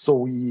 So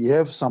we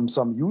have some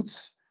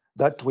youths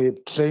that were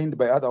trained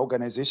by other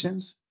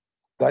organizations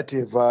that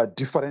have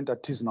different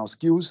artisanal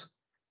skills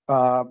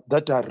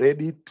that are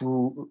ready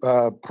to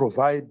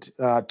provide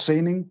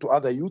training to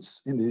other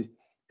youths in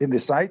the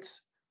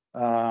sites,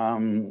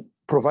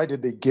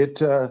 provided they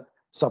get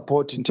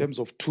support in terms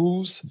of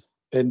tools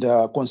and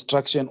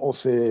construction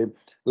of a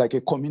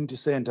community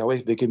center where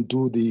they can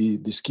do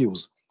the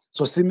skills.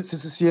 So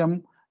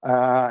CCCM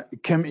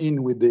came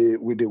in with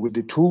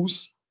the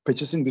tools,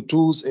 purchasing the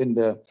tools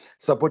and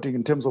supporting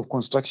in terms of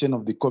construction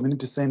of the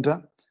community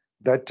center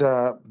that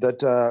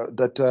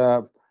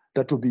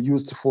will be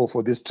used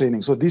for this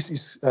training. So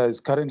this is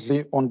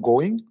currently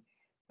ongoing.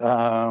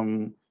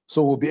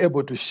 So we'll be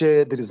able to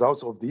share the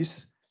results of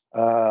this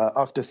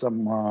after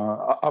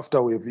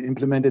we've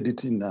implemented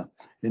it in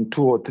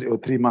 2 or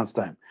 3 months'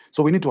 time.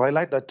 So we need to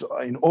highlight that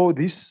in all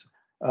this,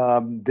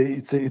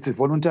 it's a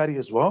voluntary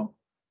as well,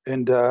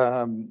 and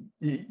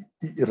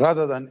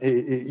rather than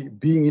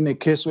being in a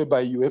case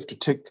whereby you have to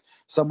take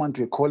someone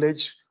to a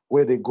college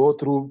where they go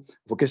through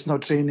vocational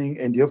training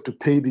and you have to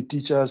pay the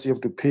teachers, you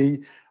have to pay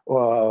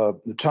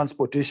the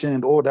transportation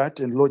and all that,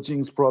 and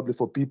lodgings probably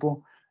for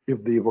people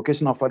if the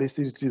vocational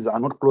facilities are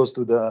not close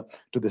to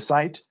the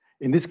site.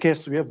 In this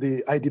case, we have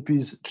the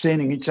IDPs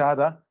training each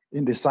other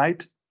in the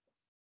site,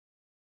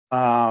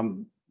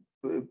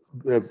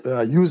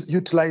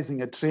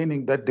 utilizing a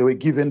training that they were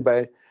given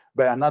by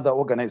another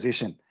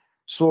organization.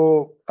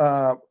 So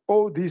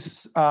all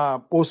these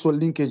are also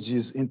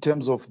linkages in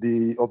terms of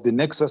the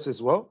nexus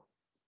as well,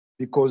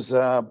 because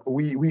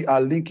we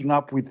are linking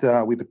up with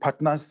the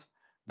partners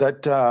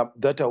that are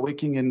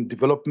working in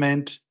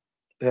development,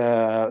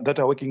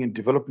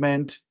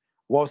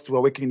 whilst we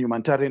are working in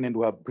humanitarian, and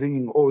we are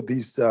bringing all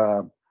these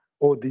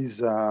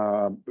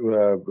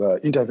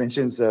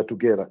interventions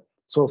together.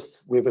 So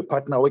we have a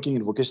partner working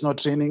in vocational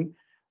training,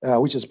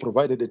 which has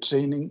provided a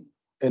training,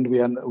 and we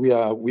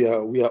are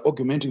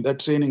augmenting that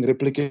training,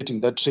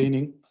 replicating that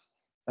training.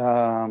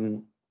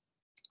 And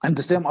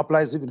the same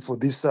applies even for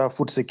this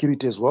food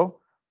security as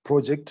well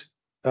project.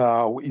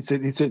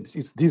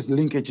 It's these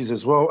linkages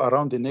as well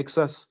around the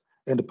nexus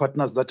and the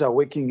partners that are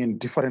working in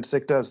different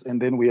sectors,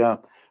 and then we are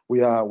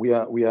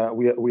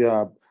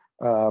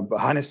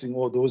harnessing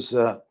all those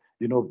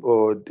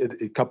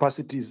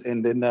capacities,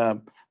 and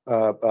then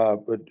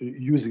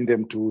using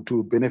them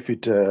to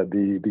benefit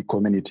the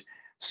community.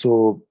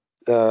 So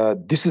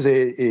this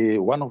is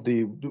one of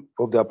the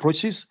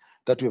approaches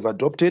that we've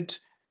adopted,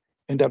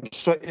 and I'm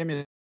sure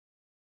Amy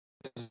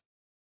has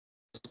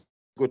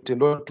got a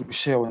lot to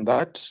share on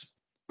that,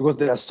 because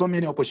there are so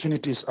many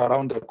opportunities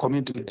around the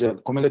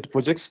community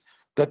projects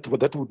that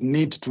would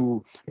need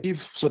to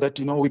give, so that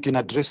we can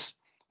address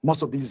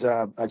most of these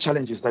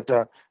challenges that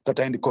are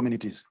in the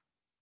communities.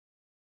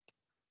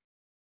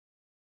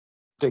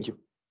 Thank you.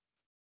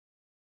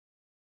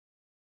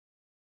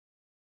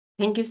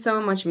 Thank you so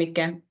much,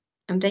 Mika.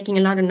 I'm taking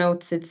a lot of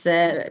notes. It's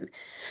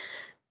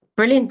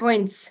brilliant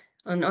points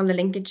on all the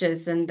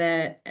linkages, and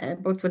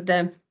both with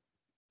the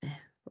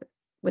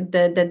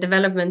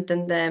development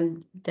and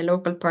the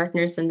local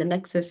partners and the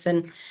nexus,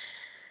 and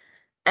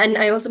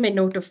I also made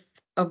note of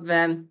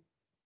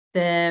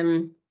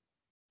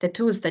the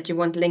tools that you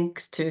want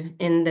links to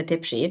in the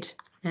tip sheet.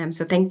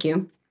 So thank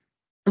you.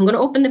 I'm going to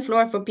open the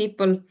floor for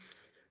people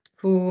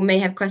who may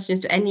have questions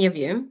to any of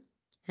you.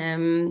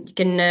 You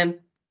can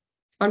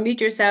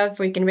unmute yourself,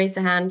 or you can raise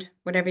a hand,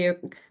 whatever you're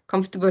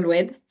comfortable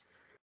with.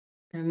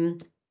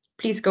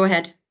 Please go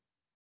ahead.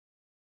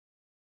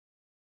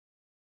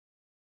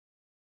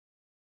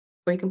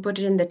 Or you can put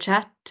it in the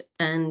chat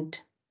and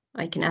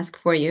I can ask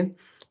for you.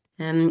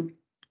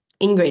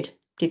 Ingrid,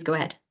 please go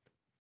ahead.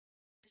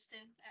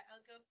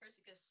 I'll go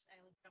first because I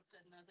will jump to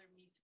another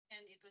meeting.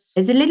 And it was.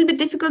 It's a little bit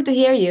difficult to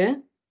hear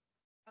you.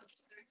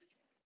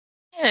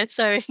 Yeah,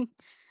 sorry.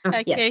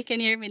 Okay, yes. Can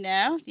you hear me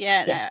now?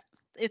 Yeah. Yes.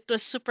 It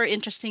was super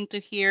interesting to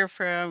hear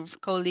from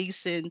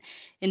colleagues in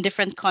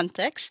different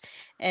contexts,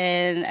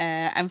 and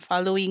I'm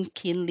following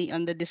keenly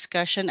on the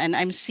discussion, and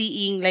I'm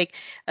seeing like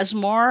as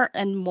more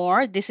and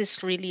more, this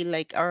is really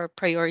like our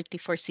priority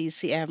for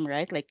CCM,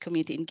 right? Like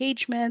community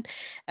engagement.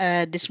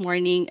 This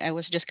morning I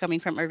was just coming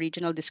from a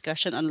regional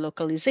discussion on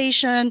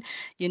localization.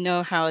 You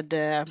know how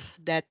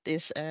that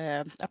is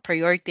a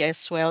priority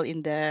as well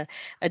in the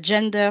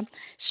agenda.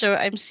 So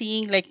I'm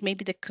seeing like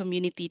maybe the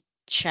community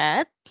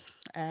chat.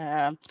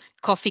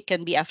 Coffee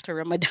can be after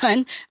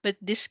Ramadan, but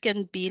this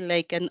can be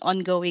like an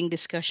ongoing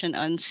discussion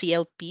on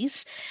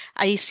CLPs.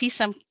 I see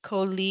some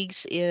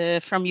colleagues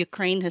from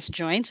Ukraine has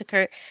joined. So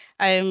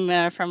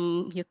I'm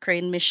from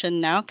Ukraine mission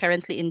now,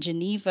 currently in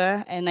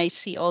Geneva, and I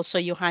see also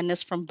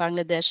Johannes from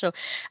Bangladesh. So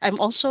I'm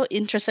also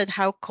interested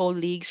how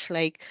colleagues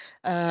like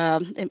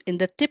in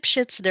the tip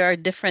sheets, there are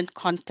different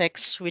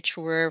contexts which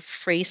were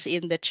phrased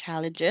in the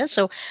challenges.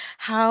 So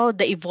how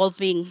the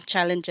evolving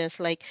challenges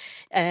like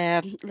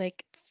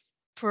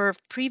for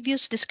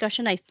previous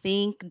discussion, I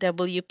think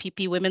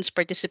WPP women's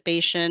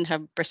participation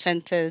have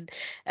presented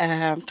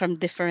from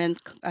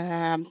different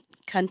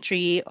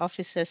country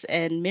offices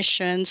and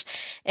missions,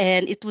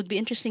 and it would be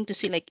interesting to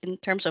see, like in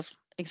terms of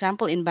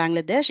example, in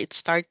Bangladesh, it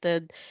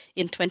started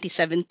in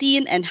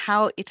 2017 and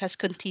how it has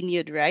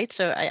continued, right?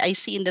 So I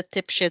see in the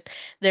tip sheet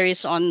there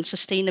is on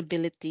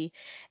sustainability,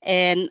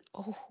 and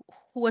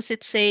who was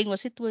it saying?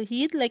 Was it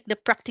Wahid? Like the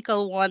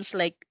practical ones,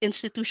 like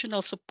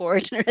institutional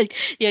support, right?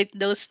 Yeah,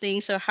 those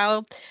things. So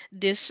how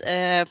this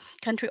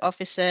country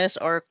offices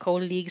or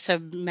colleagues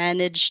have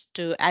managed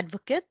to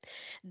advocate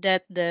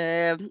that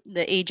the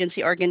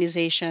agency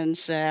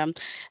organizations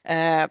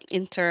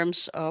in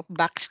terms of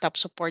backstop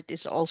support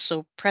is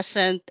also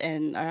present,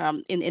 and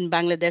in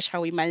Bangladesh,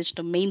 how we managed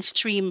to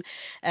mainstream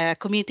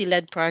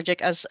community-led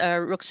project, as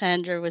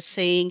Roxandra was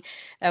saying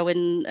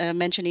when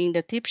mentioning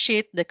the tip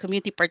sheet, the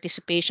community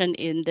participation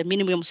in the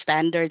minimum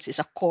standards is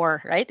a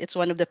core, right? It's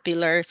one of the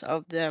pillars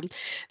of the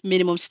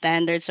minimum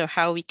standards. So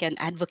how we can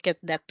advocate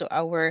that to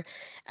our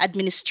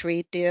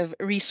administrative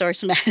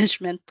resource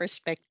management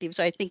perspective.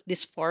 So I think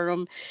this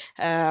forum,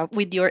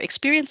 with your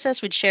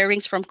experiences, with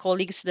sharings from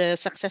colleagues, the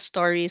success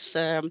stories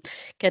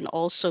can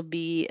also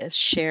be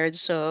shared.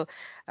 So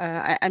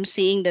I'm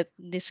seeing that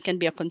this can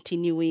be a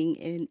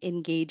continuing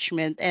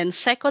engagement. And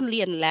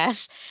secondly and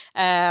last,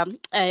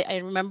 I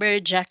remember,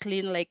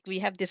 Jacqueline, like we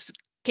have this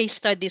case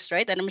studies,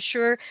 right? And I'm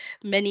sure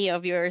many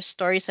of your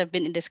stories have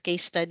been in this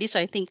case study.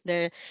 So I think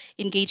the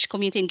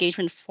Community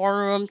Engagement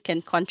Forum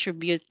can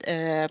contribute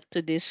to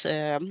this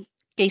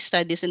case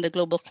studies in the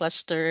global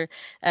cluster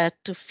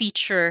to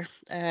feature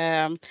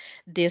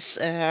this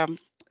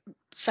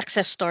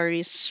success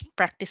stories,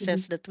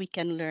 practices that we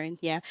can learn.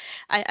 Yeah,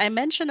 I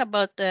mentioned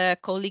about the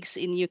colleagues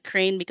in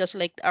Ukraine because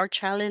like our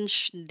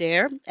challenge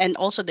there, and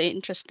also the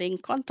interesting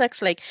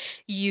context, like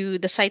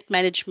the site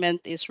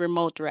management is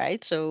remote,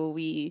 right? So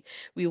we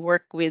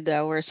work with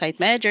our site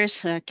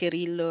managers,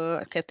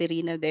 Kirillo,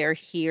 Katerina, they are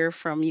here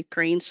from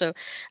Ukraine. So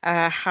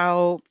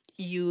how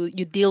you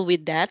deal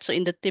with that. So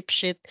in the tip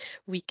sheet,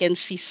 we can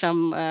see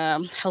some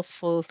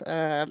helpful,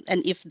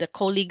 and if the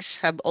colleagues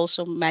have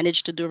also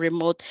managed to do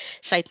remote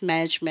site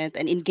management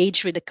and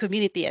engage with the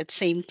community at the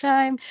same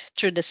time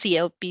through the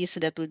CLPs,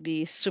 that would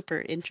be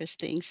super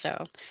interesting.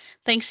 So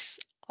thanks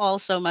all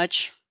so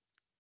much.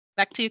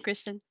 Back to you,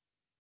 Kristen.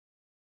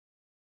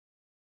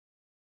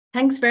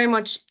 Thanks very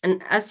much.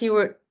 And as you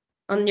were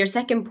on your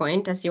second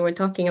point, as you were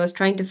talking, I was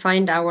trying to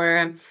find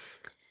our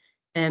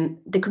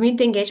the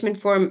community engagement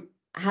form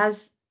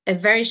has a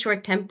very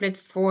short template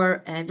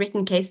for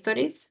written case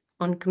studies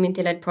on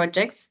community-led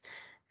projects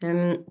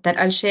that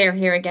I'll share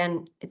here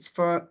again. It's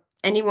for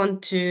anyone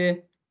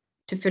to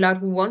fill out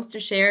who wants to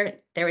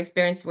share their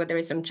experience, whether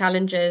it's some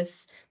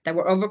challenges that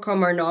were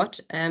overcome or not,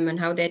 and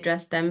how they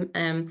address them.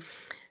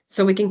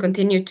 So we can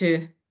continue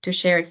to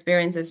share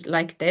experiences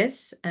like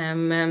this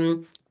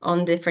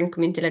on different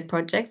community-led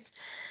projects.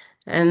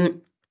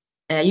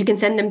 You can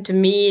send them to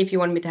me if you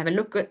want me to have a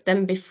look at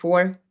them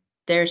before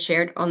they're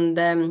shared on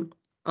the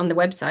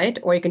website,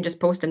 or you can just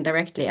post them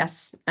directly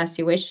as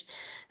you wish.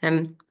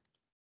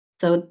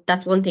 So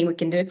that's one thing we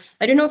can do.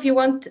 I don't know if you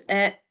want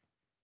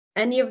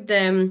any of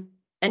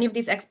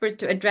these experts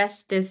to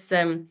address this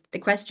the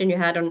question you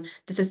had on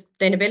the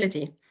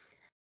sustainability,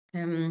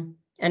 and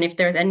if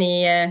there's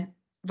any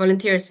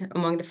volunteers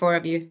among the four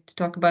of you to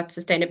talk about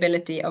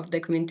sustainability of the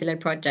community-led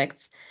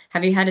projects.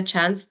 Have you had a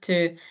chance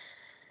to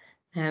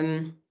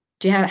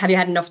have you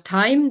had enough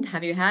time?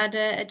 Have you had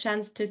a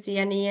chance to see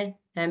any?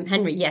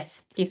 Henry,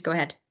 yes, please go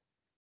ahead.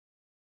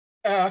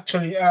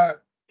 Actually,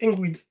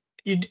 Ingrid,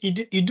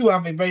 you do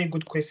have a very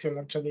good question,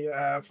 actually,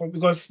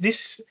 because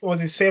this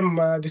was the same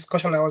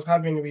discussion I was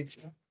having with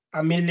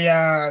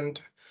Amelia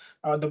and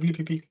our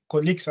WPP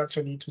colleagues,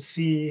 actually, to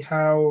see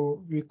how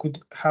we could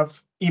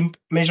have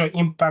measure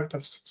impact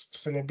and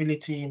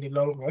sustainability in the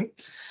long run.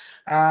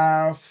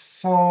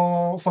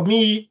 For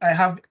me, I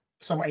have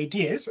some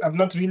ideas. I've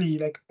not really,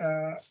 like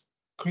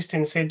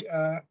Kristen said,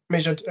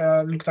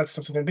 looked at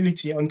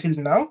sustainability until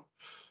now.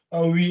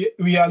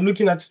 We are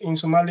looking at in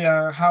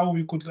Somalia how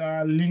we could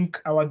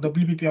link our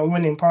WPP, our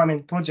Women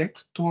Empowerment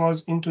Project,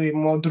 towards into a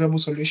more durable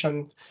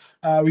solution.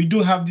 We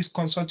do have this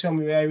consortium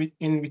we are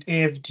in with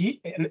AFD,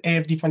 an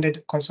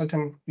AFD-funded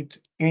consortium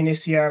with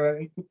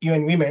UNHCR,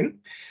 UN Women.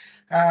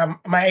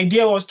 My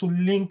idea was to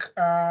link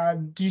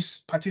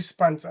these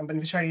participants and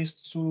beneficiaries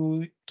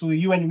to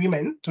UN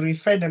Women, to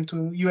refer them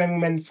to UN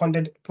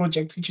Women-funded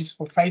projects, which is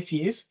for 5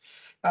 years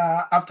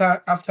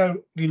after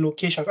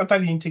relocations, after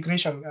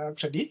reintegration,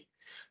 actually.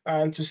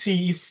 And to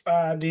see if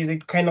there's a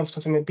kind of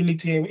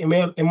sustainability,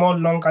 a more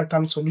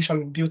longer-term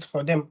solution built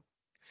for them.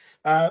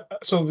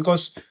 So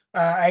because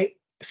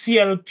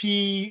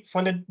CLP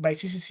funded by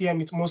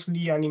CCCM is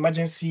mostly an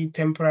emergency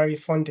temporary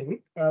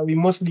funding. We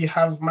mostly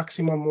have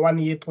maximum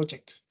 1-year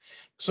projects.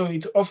 So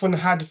it's often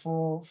hard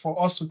for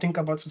us to think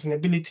about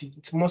sustainability.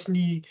 It's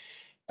mostly,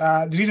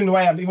 the reason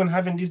why I'm even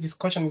having this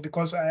discussion is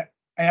because I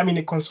am in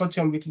a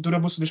consortium with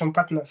durable solution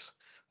partners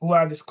who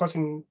are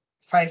discussing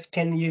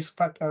 5-10 years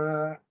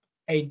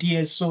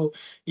ideas. So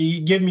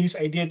he gave me this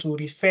idea to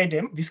refer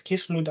them, this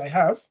caseload I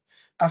have,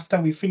 after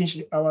we finish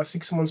our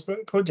 6 months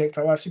project,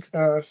 our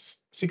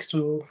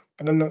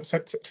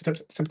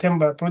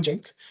September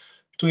project,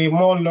 to a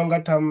more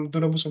longer term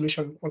durable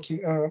solution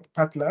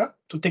partner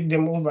to take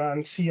them over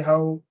and see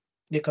how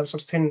they can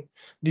sustain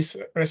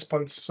this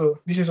response. So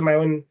this is my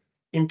own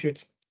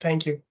input.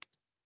 Thank you.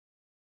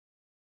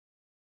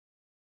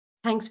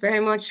 Thanks very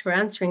much for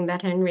answering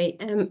that, Henry.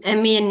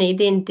 Emmy and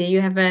Idin, do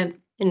you have an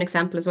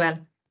example as well?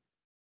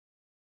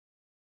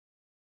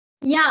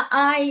 Yeah,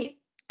 I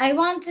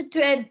wanted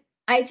to add,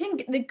 I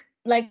think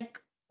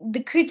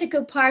the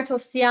critical part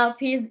of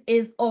CLPs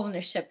is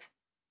ownership.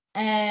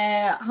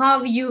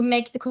 How you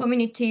make the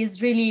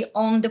communities really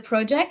own the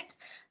project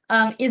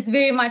is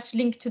very much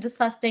linked to the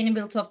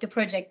sustainability of the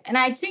project. And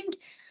I think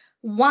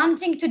one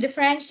thing to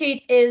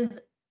differentiate is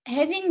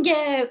having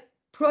a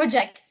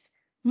project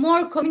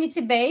more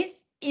community-based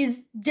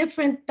is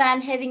different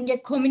than having a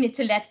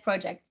community-led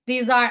project.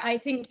 These are, I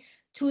think,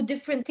 two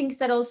different things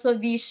that also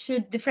we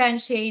should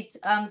differentiate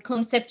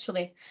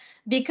conceptually.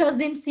 Because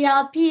in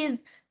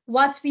CLPs,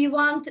 what we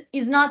want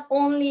is not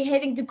only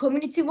having the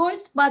community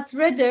voice, but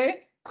rather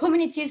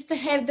communities to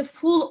have the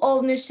full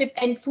ownership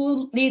and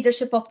full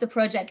leadership of the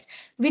project,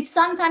 which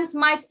sometimes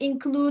might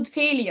include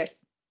failures.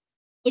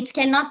 It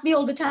cannot be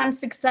all the time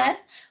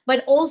success,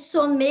 but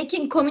also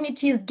making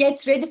communities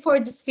get ready for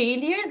these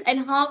failures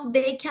and how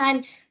they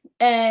can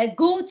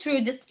go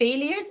through these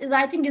failures is,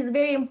 I think, is a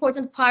very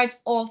important part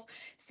of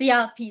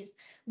CLPs.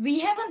 We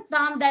haven't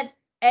done that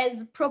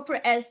as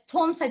proper as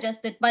Tom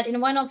suggested, but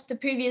in one of the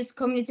previous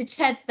community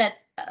chats that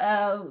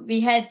we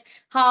had,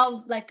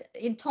 how like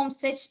in Tom's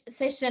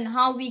session,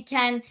 how we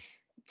can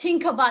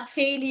think about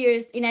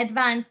failures in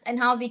advance and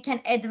how we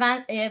can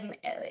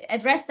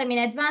address them in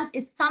advance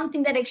is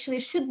something that actually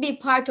should be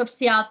part of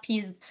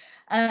CLPs,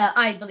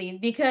 I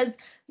believe, because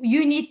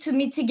you need to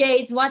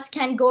mitigate what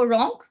can go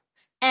wrong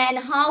and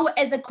how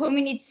as a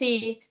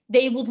community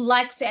they would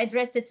like to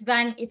address it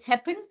when it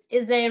happens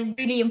is a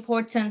really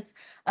important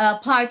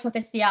part of a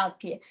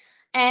CLP.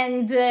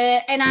 And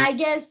I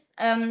guess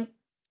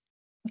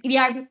we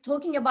are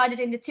talking about it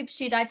in the tip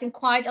sheet, I think,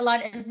 quite a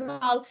lot as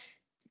well.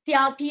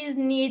 CLPs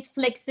need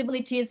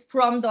flexibilities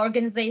from the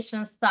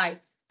organization side.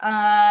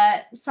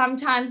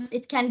 Sometimes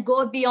it can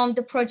go beyond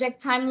the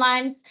project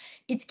timelines.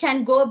 It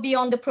can go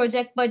beyond the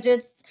project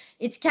budgets.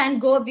 It can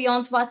go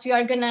beyond what you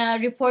are going to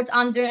report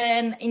under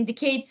an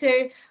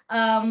indicator,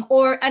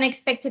 or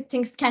unexpected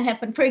things can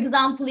happen. For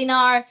example, in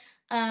our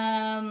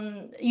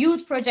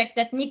youth project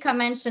that Mika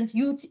mentioned,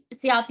 youth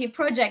CLP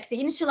project, the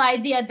initial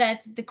idea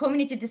that the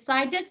community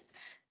decided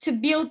to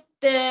build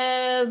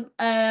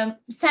the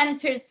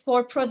centers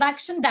for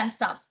production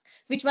themselves,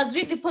 which was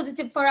really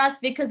positive for us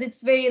because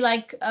it's very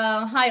like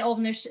high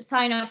ownership,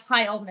 sign of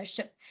high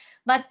ownership.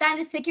 But then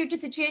the security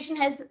situation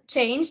has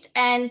changed,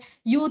 and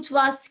youth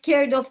was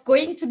scared of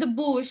going to the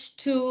bush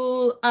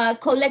to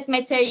collect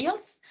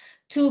materials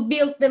to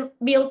build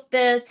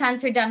the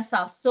center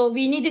themselves. So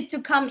we needed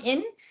to come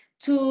in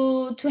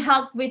to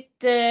help with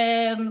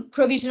the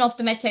provision of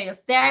the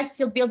materials. They are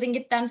still building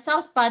it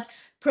themselves, but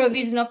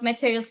provision of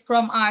materials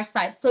from our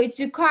side. So it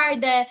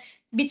required a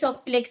bit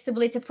of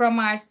flexibility from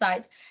our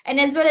side. And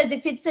as well as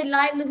if it's a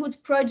livelihood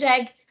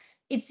project,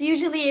 it's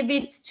usually a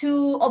bit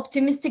too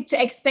optimistic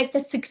to expect a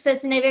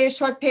success in a very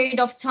short period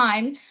of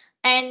time.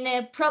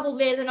 And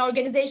probably as an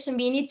organization,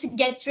 we need to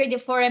get ready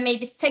for a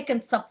maybe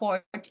second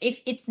support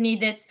if it's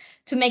needed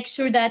to make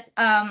sure that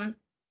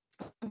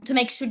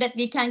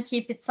we can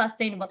keep it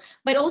sustainable.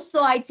 But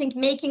also, I think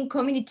making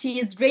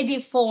communities ready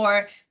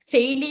for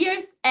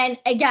failures and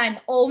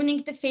again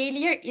owning the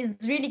failure is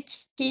really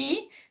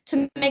key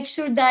to make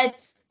sure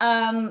that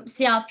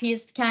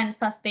CLPs can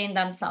sustain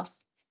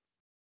themselves.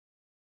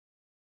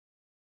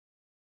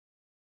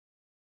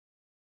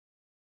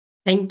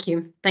 Thank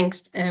you.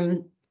 Thanks.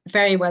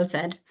 Very well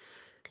said.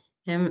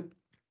 Do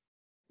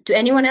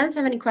anyone else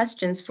have any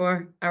questions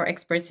for our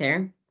experts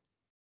here?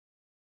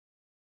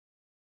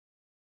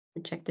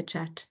 Check the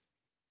chat.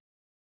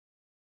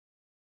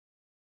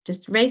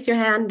 Just raise your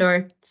hand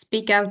or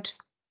speak out.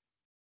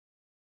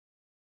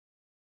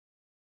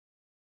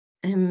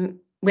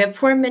 We have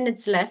 4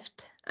 minutes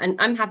left, and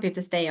I'm happy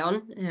to stay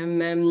on.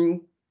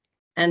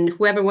 And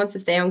whoever wants to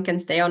stay on can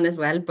stay on as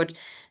well, but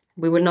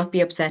we will not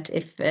be upset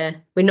if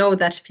we know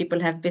that people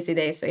have busy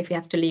days. So if you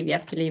have to leave, you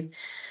have to leave.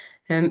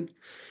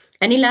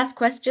 Any last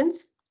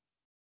questions?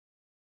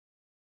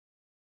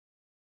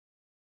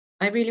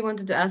 I really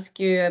wanted to ask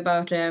you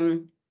about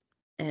the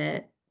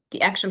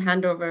actual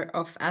handover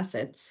of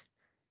assets.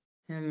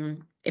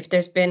 If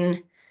there's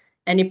been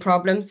any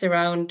problems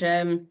around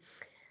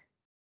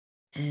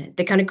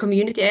the kind of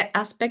community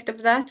aspect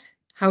of that.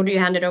 How do you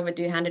hand it over?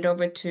 Do you hand it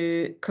over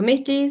to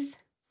committees?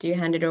 Do you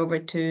hand it over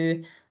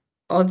to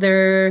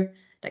other?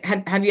 Like,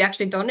 have you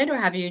actually done it, or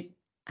have you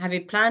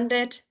planned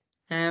it?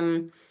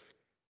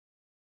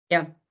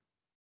 Yeah,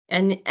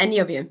 and any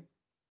of you?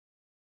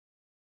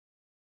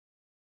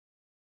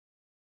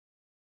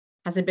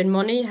 Has it been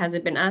money? Has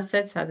it been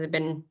assets? Has it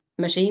been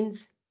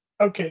machines?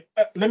 Okay,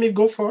 let me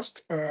go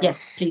first.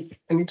 Yes, please.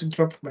 I need to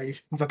drop my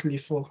exactly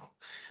 4.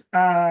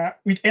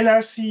 With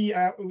NRC,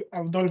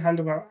 I've done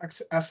handover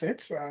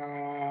assets.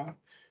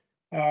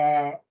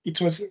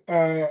 It was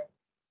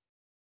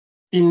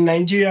in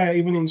Nigeria,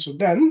 even in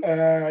Sudan.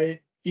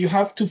 You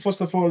have to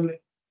first of all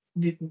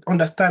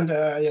understand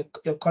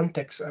your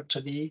context.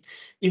 Actually,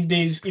 if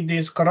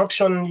there's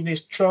corruption, if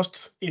there's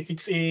trust, if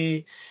it's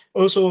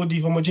also the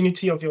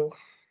homogeneity of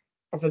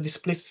the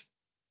displaced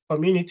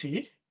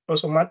community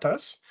also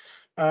matters.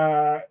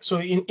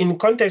 So in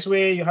context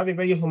where you have a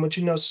very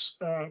homogeneous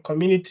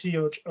community,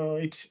 or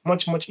it's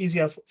much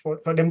easier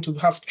for them to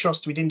have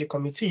trust within the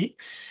committee.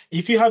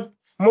 If you have,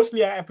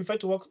 mostly I prefer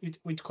to work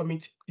with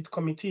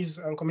committees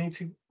and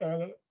community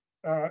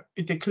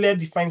with a clear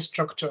defined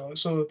structure.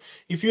 So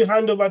if you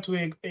hand over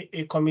to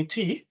a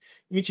committee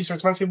which is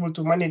responsible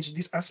to manage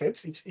these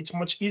assets, it's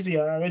much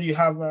easier when you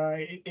have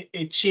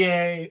a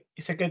chair,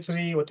 a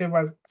secretary,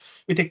 whatever,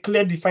 with a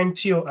clear defined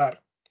TOR.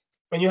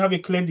 When you have a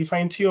clear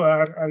defined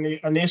TOR and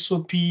an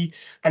SOP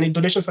and a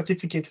donation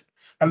certificate,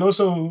 and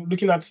also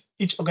looking at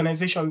each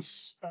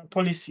organization's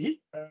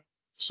policy,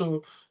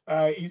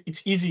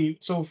 it's easy.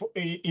 So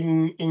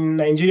in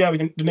Nigeria,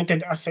 we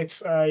donated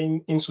assets.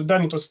 In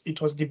Sudan,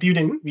 it was the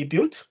building we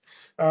built.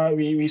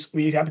 We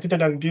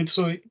rehabilitated and built.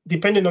 So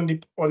depending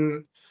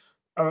on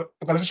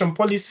organization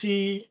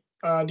policy,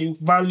 the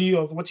value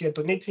of what you're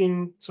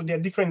donating, so there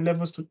are different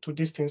levels to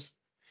these things.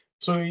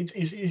 So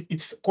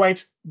it's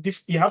quite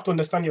you have to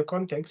understand your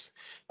context.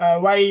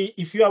 Why,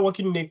 if you are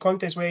working in a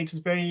context where it's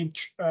very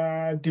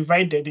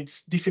divided,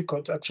 it's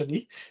difficult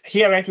actually.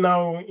 Here right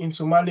now in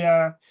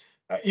Somalia,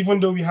 even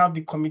though we have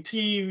the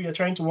committee, we are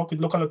trying to work with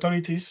local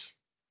authorities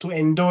to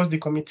endorse the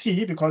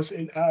committee because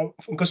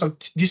of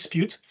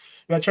dispute,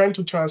 we are trying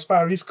to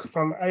transfer risk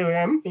from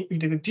IOM if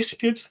there's a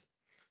dispute,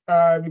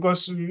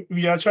 because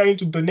we are trying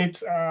to donate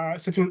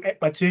certain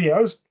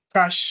materials,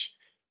 cash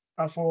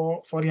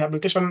for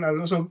rehabilitation,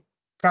 and also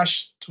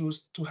cash to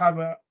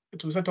have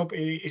to set up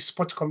a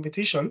sport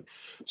competition.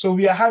 So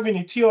we are having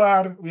a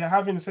TOR, we are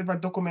having several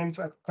documents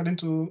according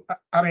to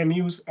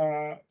RMU's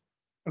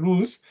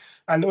rules,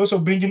 and also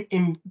bringing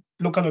in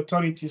local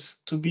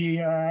authorities to be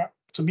a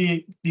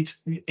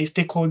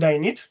stakeholder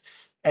in it.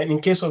 And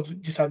in case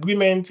of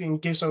disagreement, in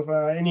case of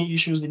any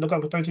issues, the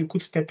local authority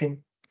could step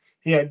in.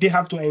 Yeah, they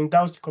have to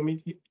endorse the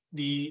committee.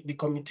 The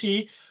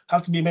committee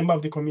have to be a member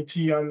of the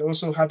committee and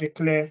also have a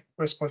clear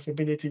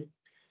responsibility.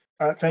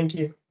 Thank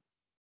you.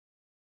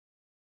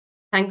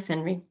 Thanks,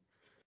 Henry.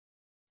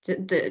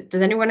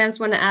 Does anyone else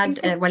want to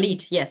add?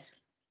 Walid, yes.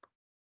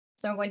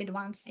 So Walid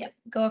wants, yeah,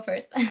 go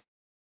first.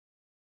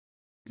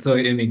 So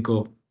Amy,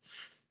 go.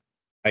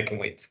 I can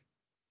wait.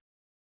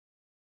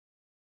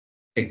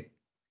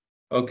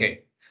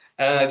 Okay.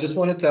 Just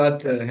wanted to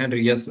add,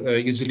 Henry, yes,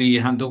 usually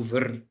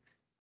handover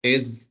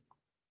is,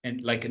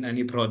 and like in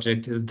any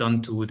project, is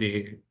done to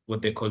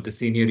what they call the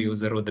senior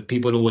user, or the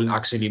people who will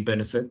actually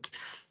benefit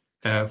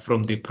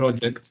from the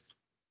project.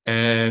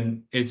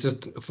 And it's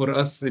just for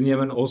us in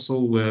Yemen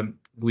also,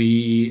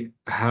 we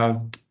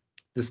have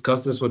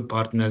discussed this with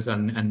partners,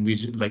 and we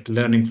like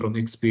learning from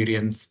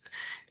experience.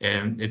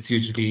 It's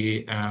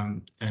usually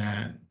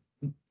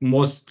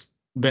most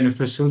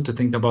beneficial to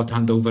think about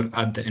handover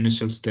at the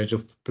initial stage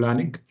of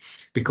planning,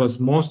 because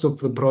most of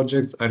the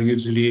projects are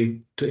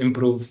usually to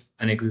improve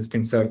an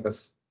existing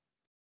service.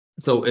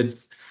 So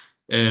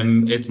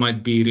it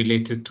might be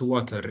related to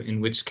water,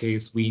 in which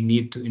case we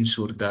need to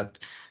ensure that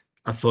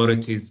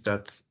authorities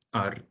that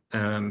are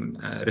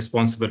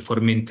responsible for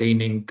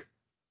maintaining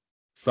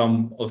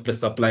some of the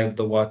supply of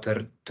the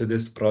water to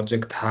this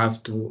project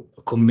have to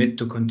commit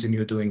to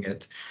continue doing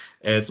it.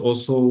 It's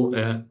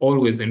also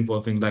always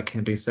involving, like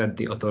Henry said,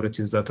 the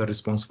authorities that are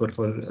responsible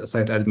for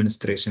site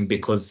administration,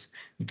 because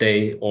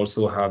they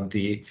also have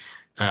the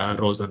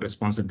roles and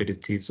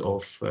responsibilities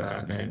of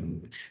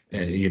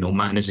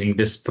managing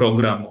this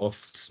program of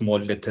small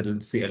little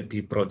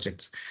CLP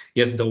projects.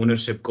 Yes, the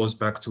ownership goes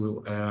back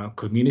to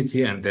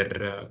community and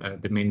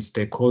the main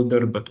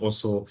stakeholder, but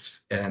also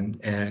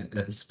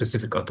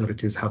specific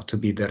authorities have to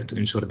be there to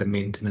ensure the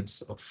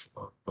maintenance of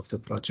the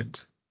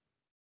project.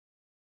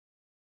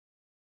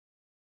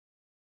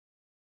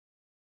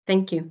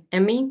 Thank you.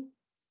 Emmy?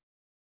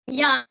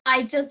 Yeah,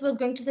 I just was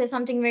going to say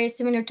something very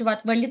similar to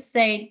what Walid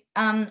said.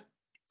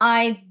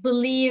 I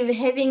believe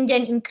having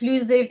an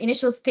inclusive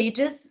initial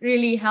stages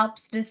really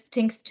helps these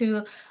things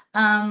to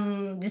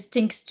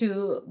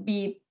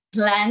be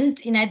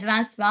planned in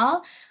advance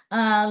well.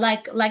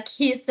 Like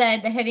he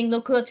said, having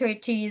local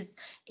authorities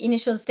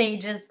initial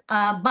stages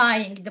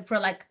buying the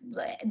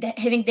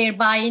having their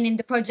buy-in in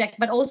the project,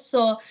 but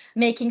also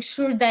making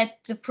sure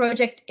that the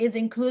project is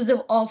inclusive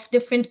of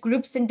different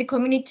groups in the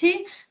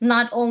community,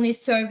 not only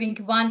serving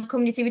one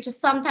community, which is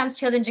sometimes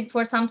challenging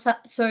for some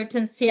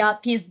certain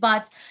CLPs,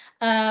 but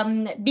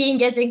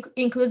being as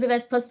inclusive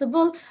as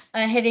possible,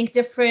 having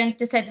different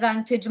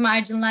disadvantaged,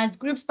 marginalized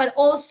groups, but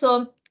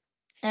also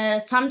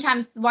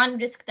sometimes one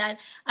risk that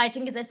I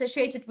think is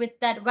associated with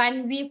that,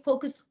 when we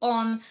focus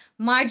on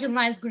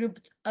marginalized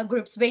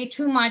groups way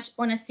too much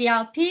on a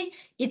CLP,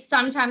 it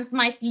sometimes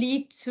might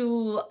lead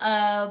to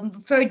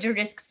further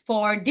risks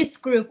for this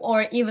group,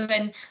 or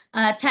even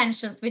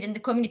tensions within the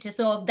community.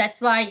 So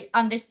that's why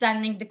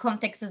understanding the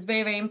context is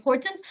very, very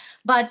important.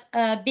 But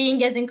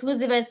being as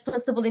inclusive as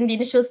possible in the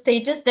initial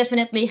stages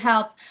definitely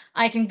help,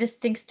 I think, these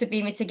things to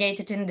be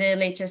mitigated in the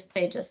later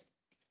stages.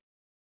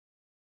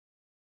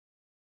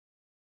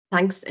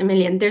 Thanks a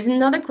million. There's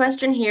another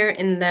question here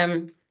in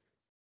the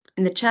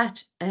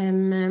chat.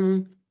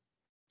 It's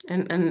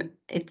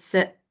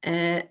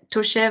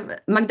Toshev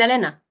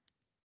Magdalena.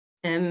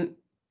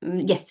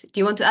 Yes, do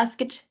you want to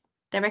ask it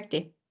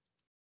directly?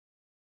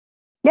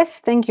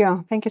 Yes, thank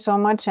you. Thank you so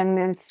much. And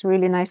it's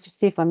really nice to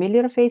see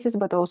familiar faces,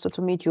 but also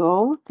to meet you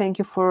all. Thank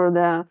you for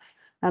the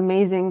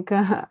amazing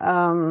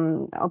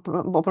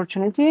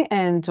opportunity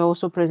and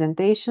also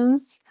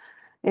presentations.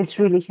 It's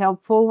really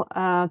helpful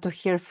to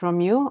hear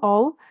from you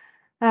all.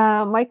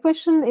 My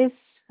question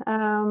is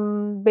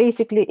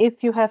basically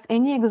if you have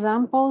any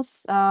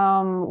examples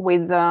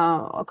with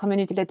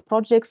community-led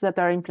projects that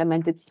are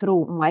implemented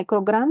through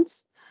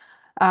microgrants,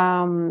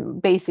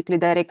 basically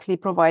directly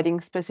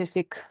providing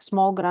specific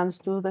small grants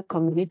to the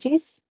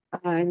communities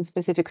in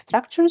specific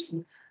structures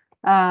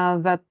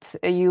that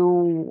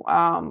you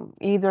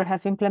either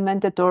have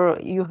implemented or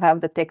you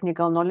have the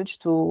technical knowledge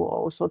to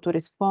also to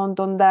respond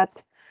on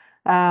that.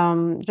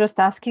 Just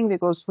asking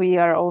because we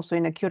are also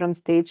in a current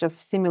stage of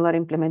similar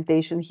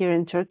implementation here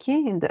in Turkey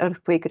in the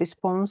earthquake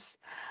response,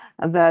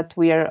 that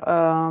we are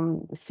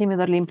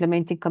similarly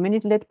implementing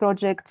community-led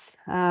projects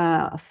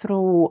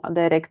through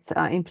direct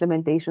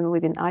implementation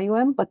within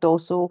IOM, but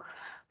also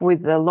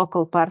with the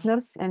local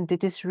partners. And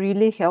it is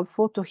really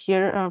helpful to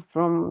hear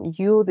from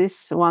you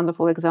these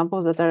wonderful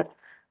examples that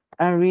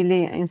are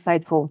really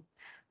insightful.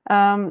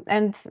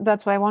 And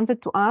that's why I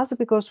wanted to ask,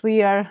 because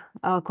we are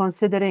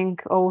considering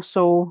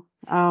also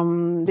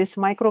this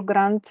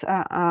microgrant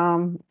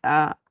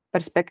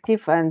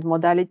perspective and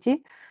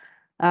modality,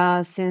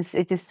 since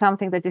it is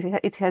something that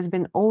it has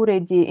been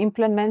already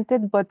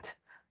implemented, but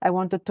I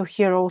wanted to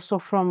hear also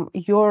from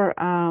your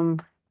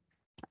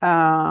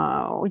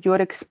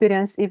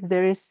experience, if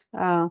there is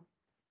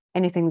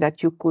anything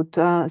that you could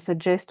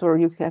suggest, or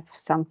you have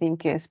something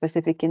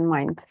specific in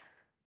mind.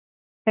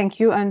 Thank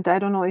you. And I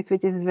don't know if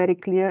it is very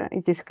clear.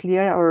 It is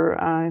clear, or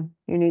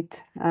you need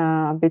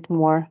a bit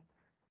more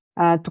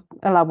to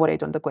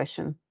elaborate on the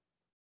question.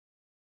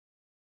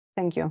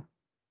 Thank you.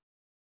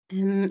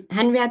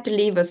 Henry had to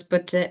leave us,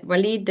 but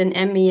Walid and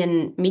Emmy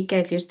and Mika,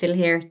 if you're still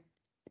here,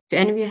 do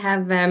any of you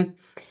have?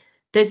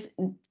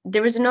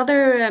 There was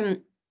another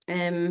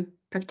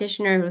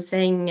practitioner who was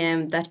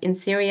saying that in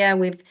Syria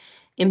we've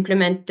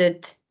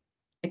implemented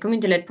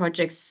community-led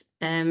projects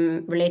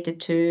related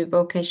to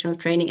vocational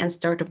training and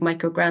startup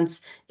micro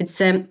grants. It's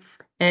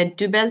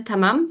Dubel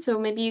Tamam, so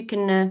maybe you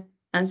can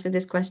answer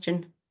this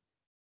question.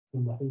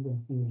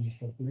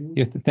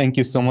 Yes, thank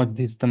you so much.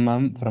 This is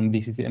Tamam from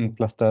the CCCM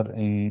cluster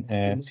in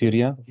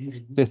Syria.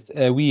 Yes,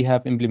 we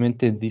have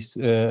implemented these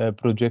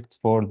projects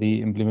for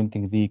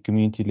implementing the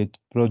community-led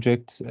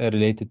projects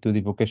related to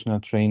the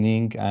vocational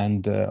training,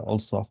 and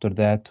also after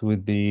that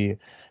with the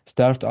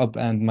startup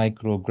and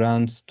micro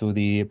grants to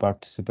the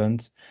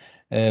participants.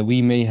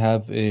 We may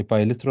have a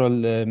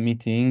bilateral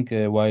meeting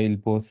while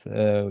both,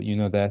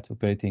 that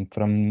operating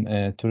from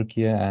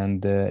Turkey,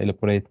 and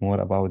elaborate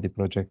more about the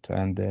project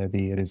and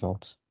the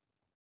results.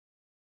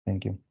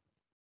 Thank you.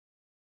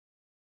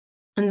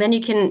 And then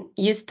you can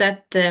use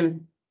that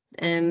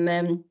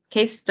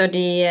case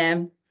study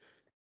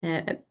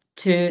to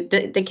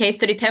the case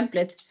study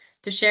template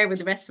to share with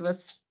the rest of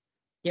us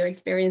your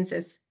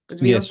experiences,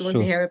 because we also want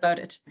to hear about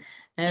it.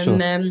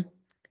 Sure.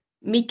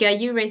 Mika,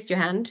 you raised your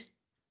hand.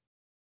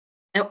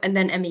 Oh, and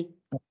then Emmy.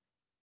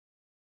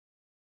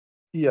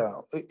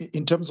 Yeah,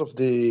 in terms of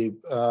the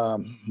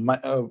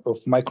of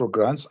micro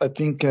grants, I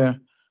think I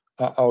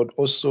would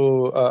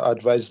also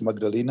advise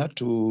Magdalena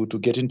to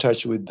get in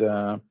touch with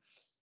the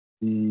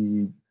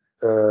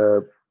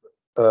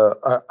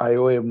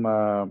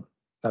IOM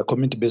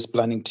community-based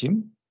planning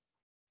team.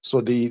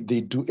 So they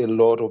do a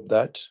lot of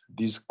that,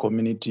 these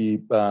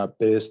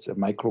community-based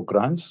micro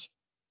grants.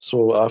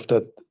 So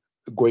after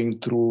going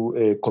through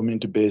a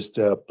community-based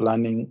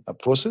planning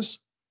process,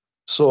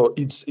 so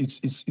it's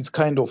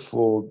kind of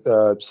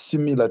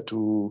similar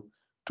to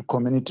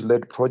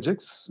community-led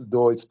projects,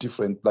 though it's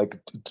different. Like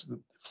it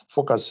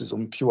focuses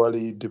on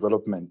purely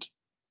development,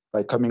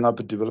 like coming up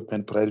with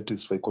development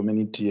priorities for a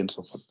community and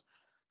so forth.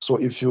 So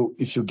if you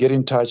get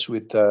in touch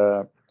with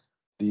the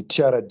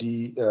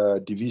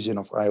TRD division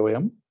of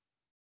IOM,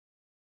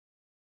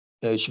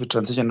 it should be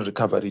Transition and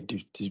Recovery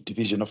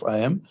Division of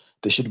IOM.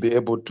 They should be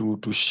able to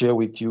share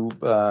with you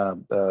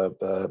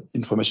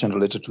information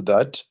related to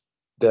that.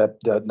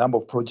 The number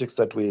of projects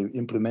that were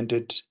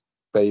implemented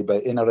by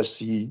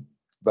NRC,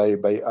 by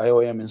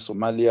IOM in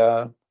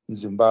Somalia, in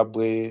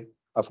Zimbabwe,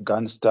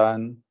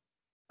 Afghanistan,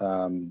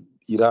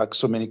 Iraq,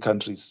 so many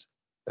countries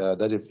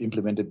that have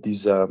implemented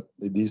these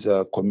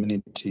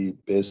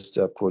community-based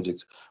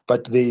projects.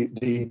 But they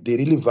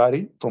really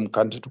vary from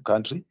country to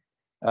country.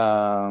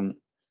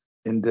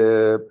 And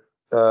the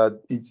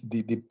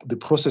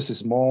process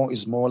is more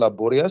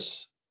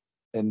laborious,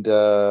 and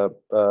you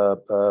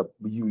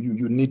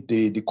need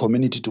the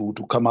community to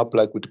come up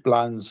like with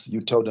plans. You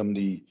tell them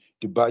the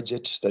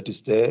budget that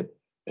is there,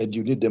 and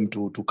you need them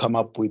to come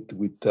up with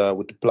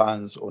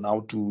plans on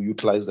how to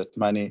utilize that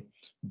money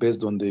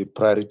based on the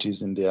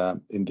priorities in their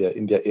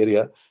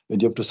area,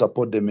 and you have to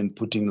support them in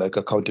putting like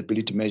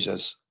accountability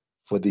measures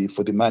for the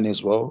money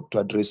as well, to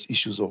address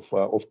issues of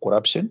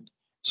corruption.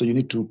 So you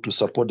need to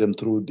support them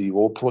through the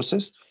whole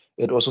process,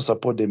 and also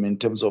support them in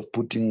terms of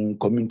putting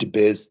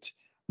community-based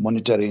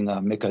monitoring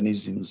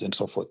mechanisms and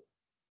so forth.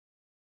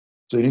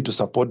 So you need to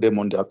support them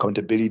on the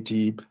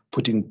accountability,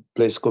 putting in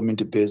place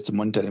community-based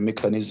monitoring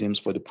mechanisms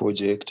for the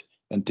project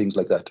and things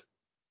like that.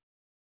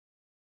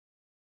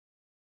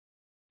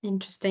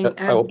 Interesting.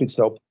 I hope it's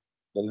helpful.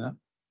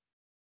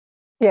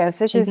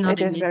 Yes, it is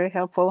nodding. very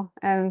helpful.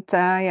 And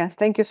yes,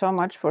 thank you so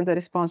much for the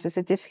responses.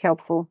 It is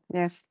helpful.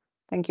 Yes,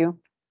 thank you.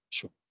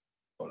 Sure.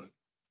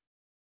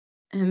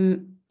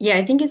 Yeah,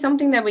 I think it's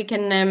something that we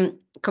can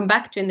come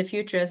back to in the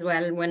future as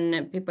well,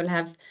 when people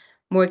have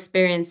more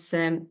experience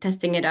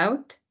testing it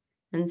out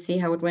and see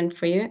how it went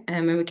for you.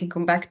 And we can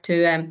come back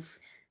to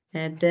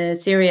the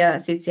Syria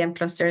CCCM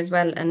cluster as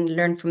well and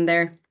learn from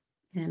their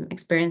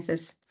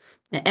experiences.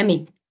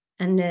 Emmy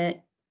and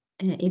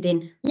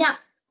Idin. Yeah,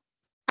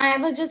 I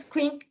will just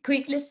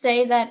quickly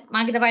say that,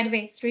 Magda, by the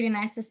way, it's really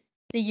nice to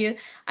see you.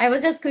 I will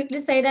just quickly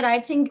say that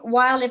I think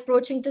while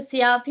approaching to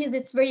CLPs,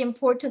 it's very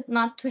important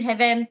not to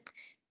have a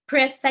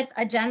preset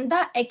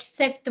agenda,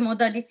 except the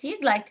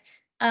modalities like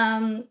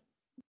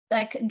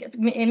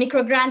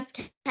micro grants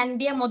can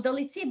be a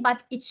modality,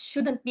 but it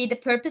shouldn't be the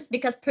purpose,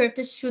 because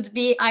purpose should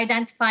be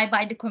identified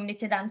by the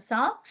community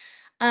themselves.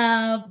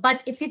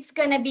 But if it's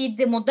going to be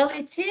the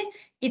modality,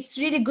 it's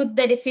really good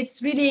that if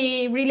it's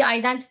really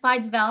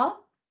identified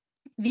well,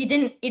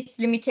 within its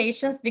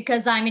limitations,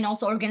 because I mean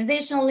also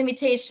organizational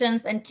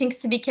limitations and things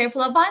to be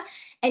careful about.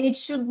 And it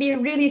should be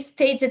really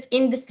stated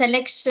in the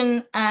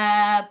selection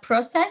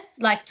process,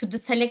 like to the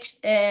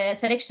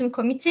selection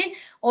committee.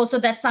 Also,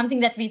 that's something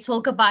that we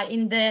talk about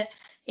in the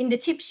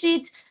tip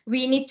sheet.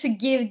 We need to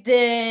give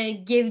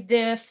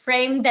the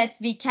frame that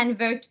we can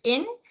work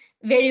in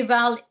very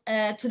well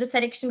to the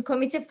selection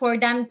committee for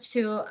them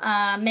to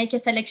make a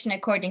selection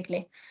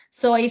accordingly.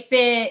 So if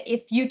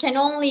you can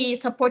only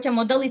support a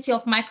modality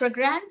of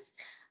microgrants,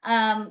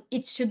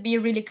 it should be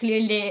really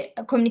clearly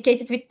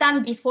communicated with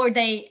them before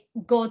they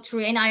go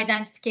through any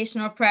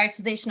identification or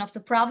prioritization of the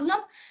problem.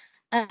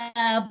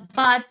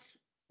 But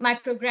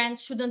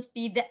microgrants shouldn't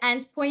be the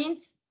end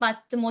point, but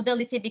the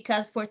modality,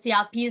 because for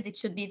CLPs, it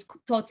should be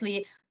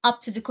totally up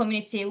to the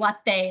community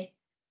what they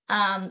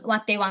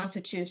want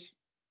to choose.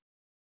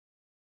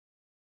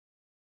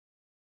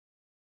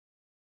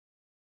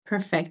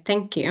 Perfect,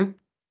 thank you.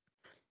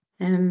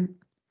 Do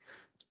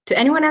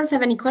anyone else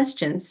have any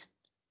questions?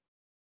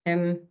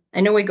 I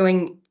know we're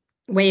going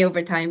way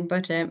over time,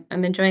 but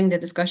I'm enjoying the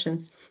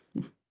discussions.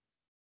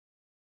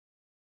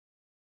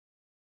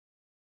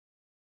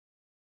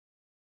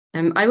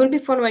 I will be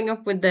following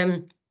up with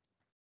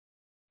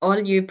all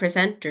you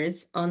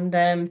presenters on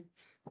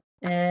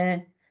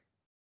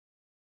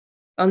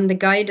the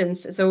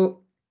guidance.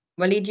 So,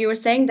 Walid, you were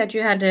saying that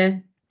you had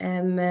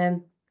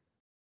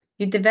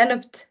you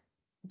developed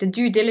the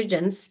due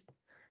diligence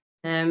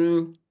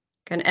kind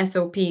of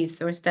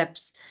SOPs or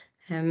steps.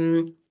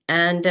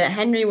 And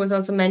Henry was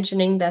also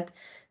mentioning that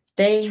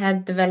they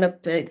had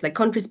developed like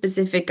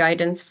country-specific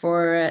guidance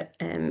for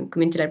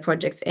community-led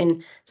projects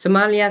in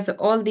Somalia. So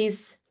all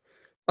these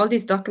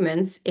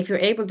documents, if you're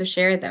able to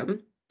share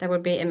them, that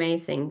would be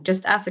amazing.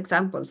 Just as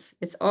examples.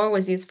 It's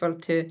always useful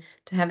to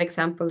have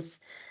examples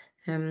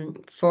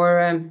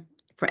for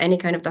any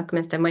kind of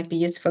documents that might be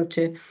useful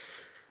to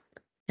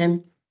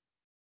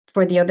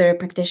for the other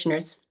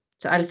practitioners.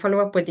 So I'll follow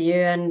up with you,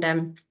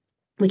 and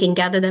we can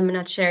gather them and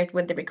I'll share it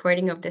with the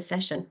recording of this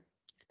session,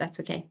 if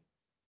that's okay.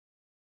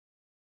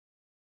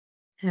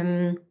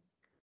 Yeah,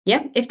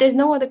 if there's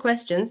no other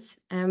questions,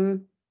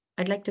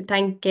 I'd like to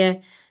thank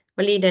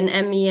Walid and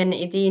Emmy and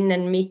Idin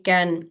and Mika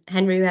and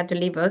Henry who had to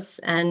leave us,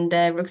 and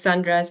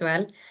Ruxandra as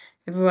well,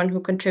 everyone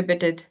who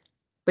contributed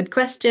with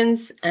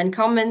questions and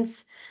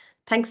comments.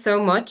 Thanks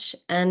so much.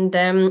 And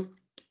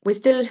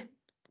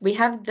we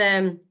have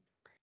the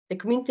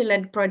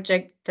community-led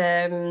project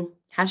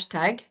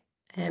hashtag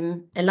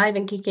alive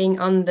and kicking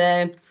on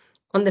the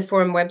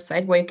forum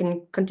website, where you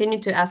can continue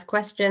to ask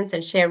questions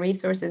and share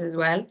resources as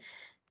well.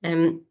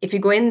 If you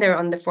go in there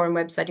on the forum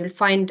website, you'll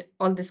find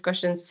all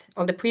discussions,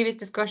 all the previous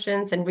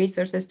discussions and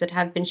resources that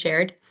have been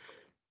shared.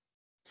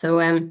 So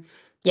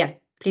yeah,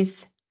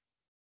 please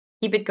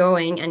keep it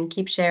going and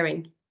keep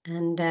sharing,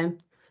 and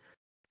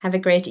have a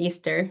great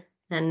Easter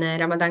and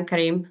Ramadan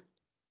Kareem.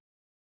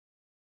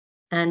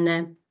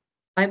 And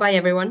bye-bye,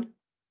 everyone.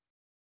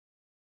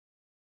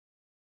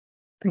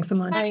 Thanks so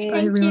much. Bye, Bye,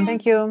 everyone.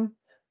 Thank you.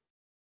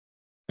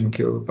 Thank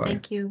you. Bye.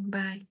 Thank you.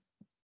 Bye.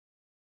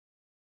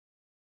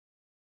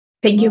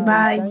 Thank you.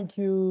 Bye. Thank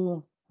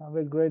you. Have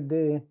a great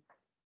day.